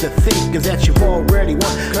minute to think of that you've already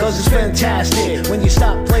won, cause it's fantastic when you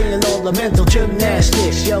stop playing all the mental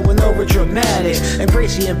gymnastics, yo, and over dramatics.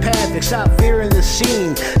 Embrace the empathic, stop fearing the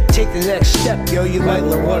scene. Take the next step, yo, you might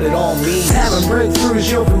learn what it all means. Having breakthroughs,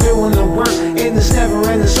 yo, from doing the work in this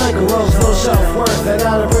never-ending cycle of low self-worth. I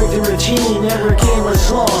gotta break the routine, never came as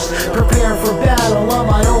lost. Preparing for battle, I'm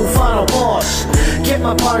my own final boss. Get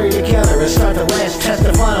my party together and start the last test,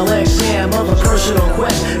 the final exam of a personal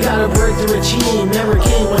quest. Gotta break the routine, never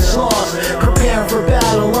came as lost. Preparing for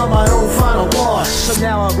battle, I'm my own final boss. So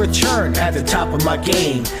now I'll return at the top of my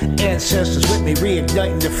game. Ancestors with me,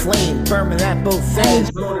 reigniting the flame, burning at both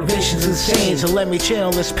ends. Motivation's insane, so let me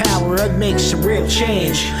channel this power and make some real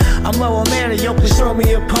change. I'm low on mana, yo, please throw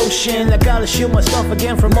me a potion. I gotta shield myself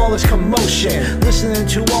again from all this commotion. Listening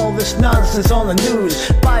to all this nonsense on the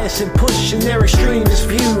news, bias and pushing their extremist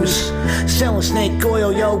views. Selling snake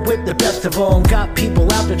oil, yo, with the best of them. Got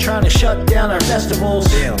people out there trying to shut down our festivals.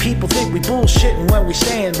 Damn. People think we bullshitting when we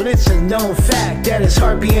saying, but it's a known fact that it's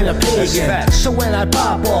hard being a pagan. So when I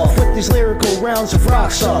pop off with these lyrical rounds of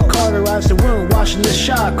rock salt, cauterize the wound, washing the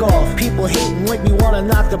shock off. People hating like me wanna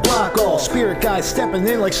knock the block off. Spirit guides stepping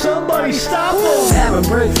in like somebody stop them. Having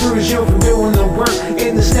breakthroughs, yo, from doing the work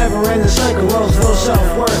in this never-ending cycle of low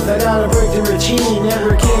self-worth. I gotta break the routine,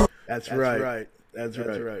 never came. That's right. That's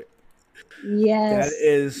right. Yes.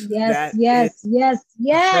 That is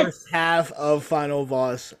Yes. first half of Final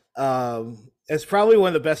Boss. It's probably one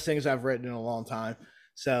of the best things I've written in a long time.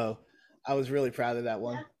 So I was really proud of that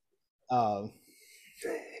one.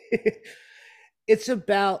 It's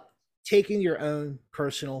about taking your own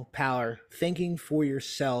personal power, thinking for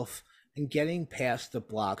yourself, and getting past the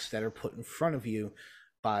blocks that are put in front of you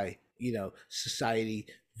by, society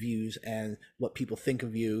views and what people think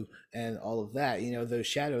of you and all of that, those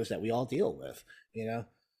shadows that we all deal with,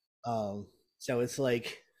 so it's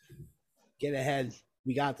like, get ahead,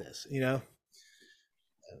 we got this.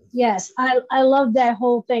 Yes, I love that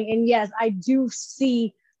whole thing. And yes, I do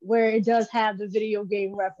see where it does have the video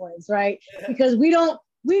game reference, right? Because we don't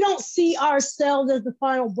see ourselves as the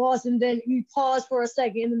final boss, and then we pause for a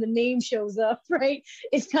second and then the name shows up, right?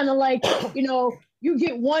 It's kind of like, you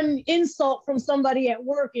get one insult from somebody at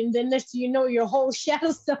work, and then next thing you know, your whole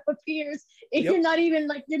shadow stuff appears, and you're not even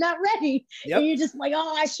you're not ready. And you're just like,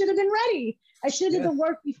 oh, I should have been ready. I should have done the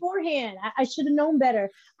work beforehand. I should have known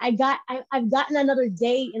better. I've gotten another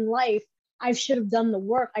day in life. I should have done the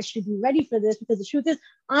work. I should be ready for this, because the truth is,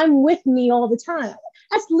 I'm with me all the time.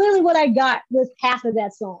 That's literally what I got with half of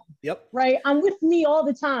that song. Yep. Right? I'm with me all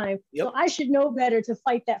the time. Yep. So I should know better to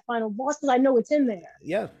fight that final boss, because I know it's in there.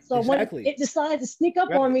 Yeah. So exactly. when it decides to sneak up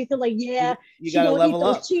on me, to you she's gotta gonna eat level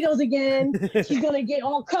those up. Cheetos again. She's gonna get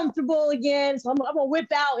all comfortable again. So I'm gonna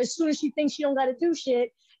whip out as soon as she thinks she don't gotta do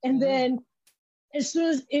shit. And then as soon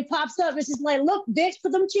as it pops up, it's just like, look, bitch,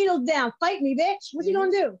 put them Cheetos down. Fight me, bitch. What you gonna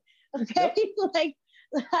do? Okay. Yep.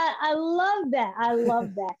 I love that. I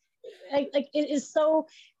love that. Like it is so,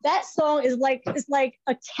 that song is it's like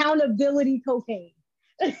accountability cocaine.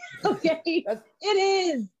 Okay. It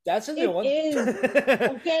is. That's a good one. It is.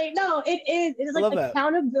 Okay. No, it is. It is like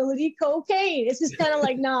accountability cocaine. It's just kind of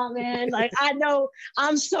like, nah, man. Like, I know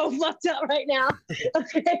I'm so fucked up right now.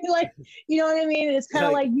 Okay. Like, you know what I mean? It's kind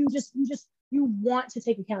of like you want to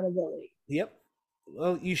take accountability. Yep.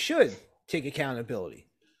 Well, you should take accountability.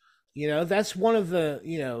 That's one of the,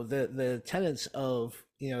 the tenets of,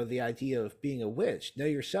 the idea of being a witch. Know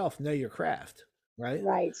yourself, know your craft, right?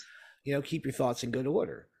 Right. Keep your thoughts in good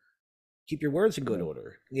order. Keep your words in good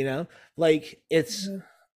order. Like it's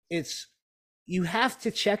you have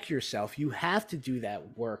to check yourself. You have to do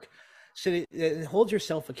that work so that, and hold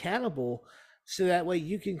yourself accountable, so that way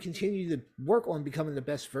you can continue to work on becoming the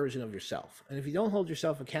best version of yourself. And if you don't hold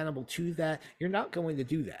yourself accountable to that, you're not going to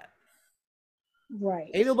do that.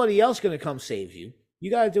 Right. Ain't nobody else going to come save you.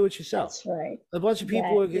 You got to do it yourself. That's right. A bunch of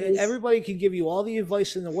people, Is, everybody can give you all the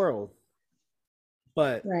advice in the world,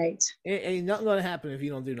 but right. it ain't nothing going to happen if you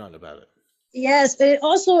don't do nothing about it. Yes, but it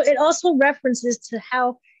also references to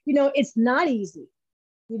how, it's not easy.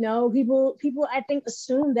 People I think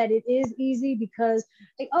assume that it is easy because,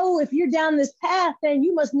 like, oh, if you're down this path, then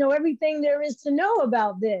you must know everything there is to know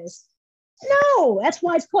about this. No, that's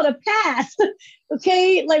why it's called a path.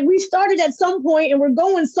 Okay, like we started at some point and we're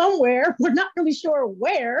going somewhere. We're not really sure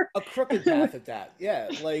where. A crooked path at that. Yeah,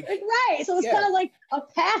 like right. So it's kind of like a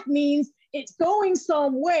path means it's going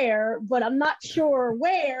somewhere, but I'm not sure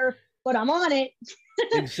where, but I'm on it.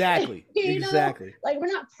 Exactly. Exactly. Like we're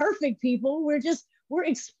not perfect people. We're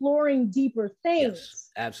exploring deeper things. Yes,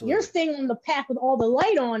 absolutely. You're staying on the path with all the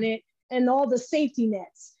light on it and all the safety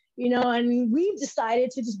nets, and we've decided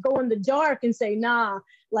to just go in the dark and say, nah,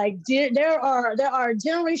 like there are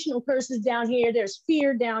generational curses down here. There's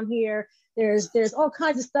fear down here. There's all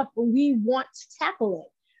kinds of stuff, but we want to tackle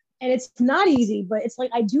it. And it's not easy, but it's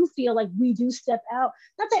like, I do feel like we do step out.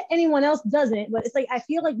 Not that anyone else doesn't, but it's like, I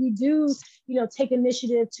feel like we do, take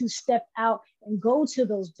initiative to step out and go to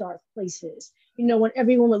those dark places. When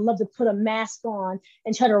everyone would love to put a mask on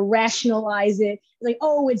and try to rationalize it. Like,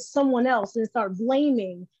 oh, it's someone else, and start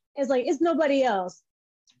blaming. It's like, it's nobody else.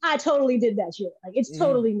 I totally did that shit. Like, it's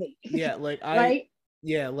totally me. Yeah, like right?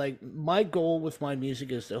 Yeah, like my goal with my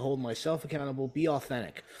music is to hold myself accountable, be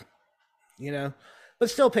authentic, but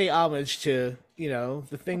still pay homage to,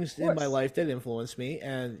 the things in my life that influence me,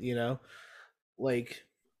 and,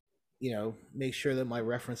 make sure that my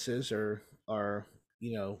references are,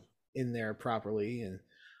 in there properly and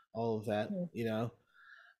all of that,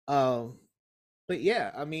 But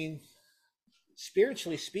yeah, I mean,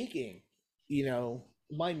 spiritually speaking,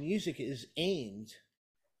 my music is aimed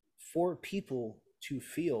for people to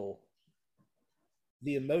feel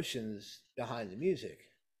the emotions behind the music,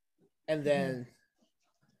 and then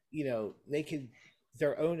they can,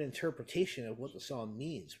 their own interpretation of what the song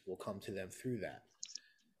means will come to them through that.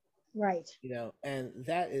 Right. And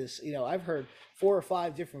that is, I've heard 4 or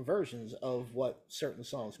 5 different versions of what certain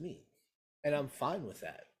songs mean, and I'm fine with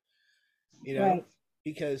that. Right.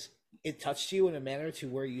 Because it touched you in a manner to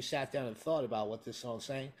where you sat down and thought about what this song's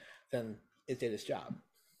saying, then it did its job.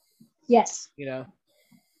 Yes.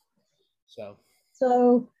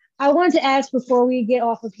 So I wanted to ask before we get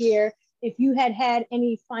off of here, if you had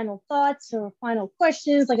any final thoughts or final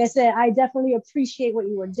questions. Like I said, I definitely appreciate what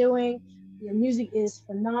you were doing. Your music is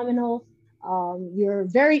phenomenal. You're a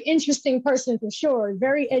very interesting person for sure.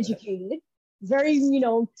 Very educated. Very,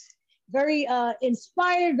 very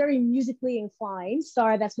inspired. Very musically inclined.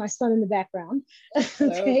 Sorry, that's my son in the background.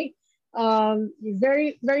 Okay. You're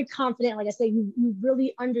very, very confident. Like I say, you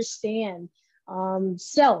really understand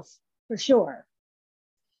self for sure.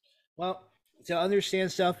 Well, to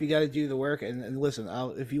understand stuff, you got to do the work. And listen,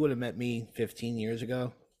 if you would have met me 15 years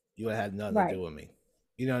ago, you would have had nothing to do with me.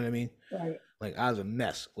 You know what I mean? Right. Like, I was a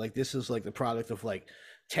mess. Like, this is like the product of like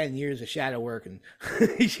 10 years of shadow work, and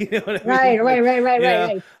you know what I mean?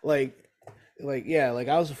 Right. Like, yeah, like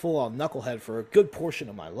I was a full on knucklehead for a good portion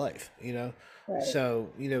of my life, Right. So,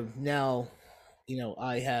 now,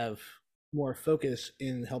 I have more focus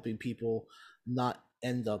in helping people not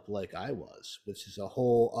end up like I was, which is a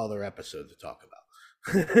whole other episode to talk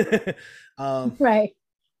about. Right.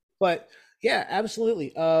 But yeah,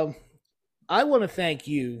 absolutely. I want to thank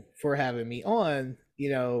you for having me on.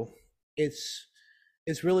 It's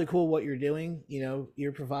really cool what you're doing.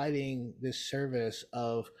 You're providing this service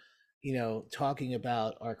of, talking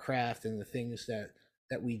about our craft and the things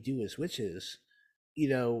that we do as witches.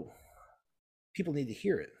 People need to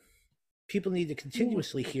hear it. People need to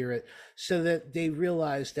continuously hear it so that they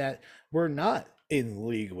realize that we're not in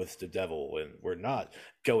league with the devil, and we're not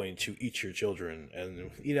going to eat your children,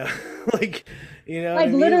 and like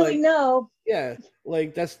literally, no. Yeah,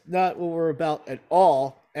 like that's not what we're about at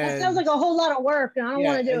all. And that sounds like a whole lot of work, and I don't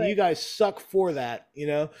want to do it. You guys suck for that,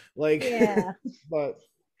 like yeah. but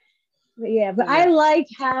yeah, I like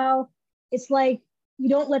how it's like you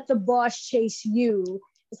don't let the boss chase you.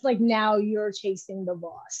 It's like now you're chasing the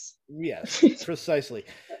boss. Yes, precisely.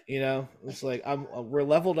 It's like we're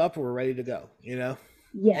leveled up, we're ready to go.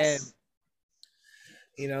 Yes.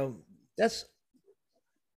 And it's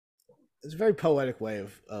a very poetic way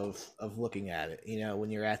of looking at it. When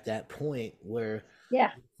you're at that point where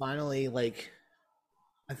finally, like,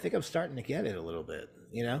 I think I'm starting to get it a little bit.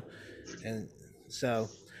 And so.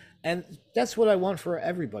 And that's what I want for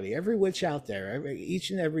everybody, every witch out there,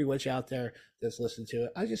 each and every witch out there that's listened to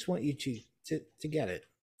it. I just want you to get it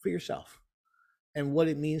for yourself and what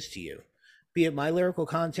it means to you, be it my lyrical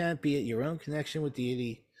content, be it your own connection with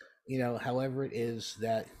deity. however it is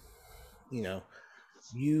that, you know,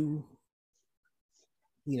 you,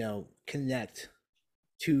 connect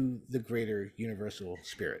to the greater universal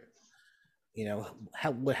spirit,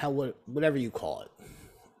 whatever you call it.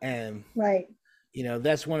 And, Right.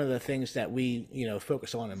 That's one of the things that we,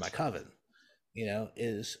 focus on in my coven,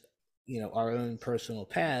 is, our own personal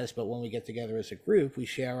paths. But when we get together as a group, we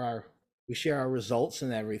share our results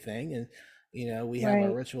and everything. And, we have our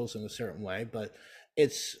Right. rituals in a certain way, but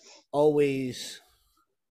it's always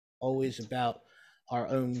about our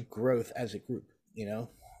own growth as a group,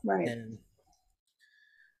 Right. and,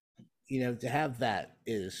 to have that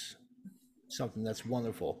is something that's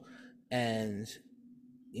wonderful. And,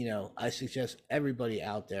 I suggest everybody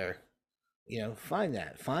out there,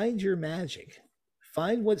 find your magic,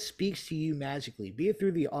 find what speaks to you magically, be it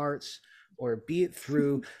through the arts or be it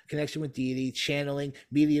through connection with deity, channeling,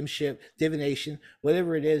 mediumship, divination,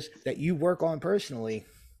 whatever it is that you work on personally.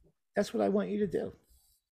 That's what I want you to do.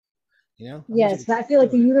 Yes, I feel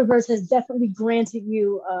like the universe has definitely granted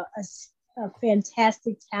you a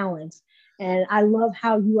fantastic talent, and I love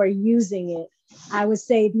how you are using it. I would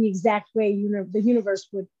say the exact way the universe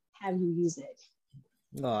would have you use it.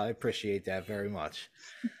 Oh, I appreciate that very much.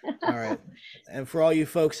 All right. And for all you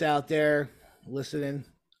folks out there listening,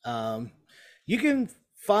 you can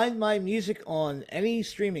find my music on any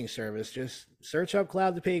streaming service. Just search up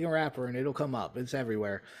Cloud the Pagan Rapper and it'll come up. It's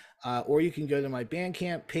everywhere. Or you can go to my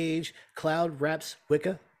Bandcamp page,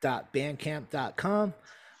 cloudrapswicca.bandcamp.com.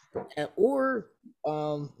 Or,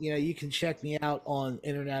 you can check me out on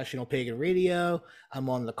International Pagan Radio. I'm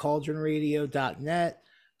on the cauldronradio.net.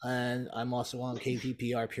 And I'm also on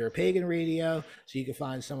KPPR Pure Pagan Radio. So you can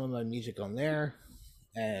find some of my music on there.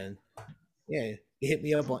 And yeah, you hit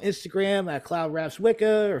me up on Instagram at Cloud Raps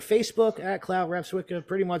Wicca or Facebook at Cloud Raps Wicca.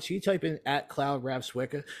 Pretty much you type in at Cloud Raps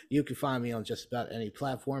Wicca. You can find me on just about any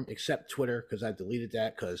platform except Twitter, because I deleted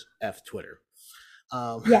that because F Twitter.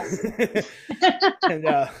 Yes.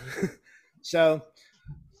 And so,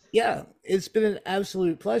 yeah, it's been an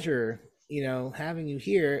absolute pleasure, having you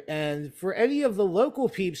here. And for any of the local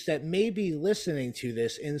peeps that may be listening to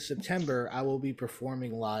this, in September, I will be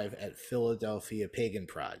performing live at Philadelphia Pagan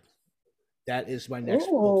Pride. That is my next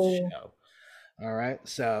booked show. All right.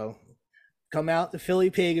 So come out to Philly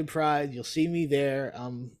Pagan Pride. You'll see me there.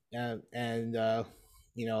 And I'll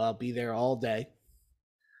be there all day.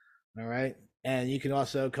 All right. And you can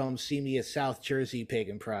also come see me at South Jersey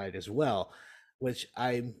Pagan Pride as well, which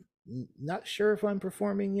I'm not sure if I'm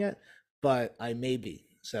performing yet, but I may be.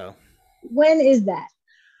 So when is that?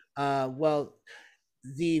 Well,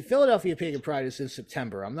 the Philadelphia Pagan Pride is in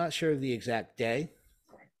September. I'm not sure the exact day,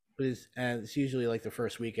 but it's usually like the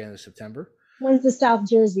first weekend of September. When's the South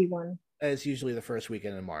Jersey one? It's usually the first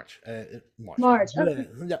weekend in March. March. Okay.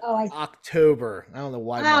 October. I don't know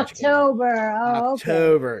why. October.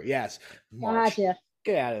 October. Okay. Yes. March. Gotcha.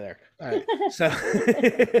 Get out of there. All right. So,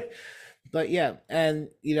 but yeah, and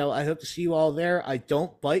I hope to see you all there. I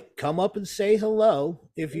don't bite. Come up and say hello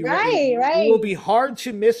if you. Right. It will be hard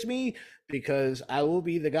to miss me because I will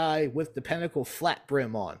be the guy with the pentacle flat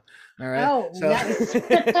brim on. All right. Oh, so, nice.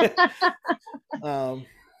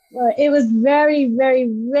 Well, it was very, very,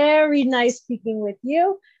 very nice speaking with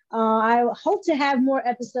you. I hope to have more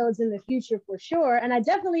episodes in the future for sure. And I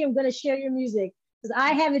definitely am going to share your music because I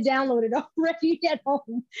have it downloaded already at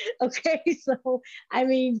home. Okay. So, I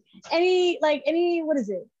mean, any, what is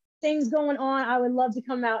it? Things going on, I would love to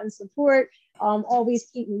come out and support. Always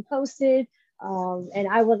keep me posted. And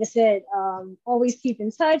like I said, always keep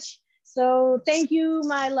in touch. So thank you,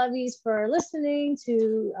 my lovies, for listening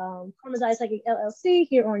to Karma's Eye Psychic LLC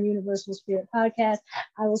here on Universal Spirit Podcast.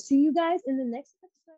 I will see you guys in the next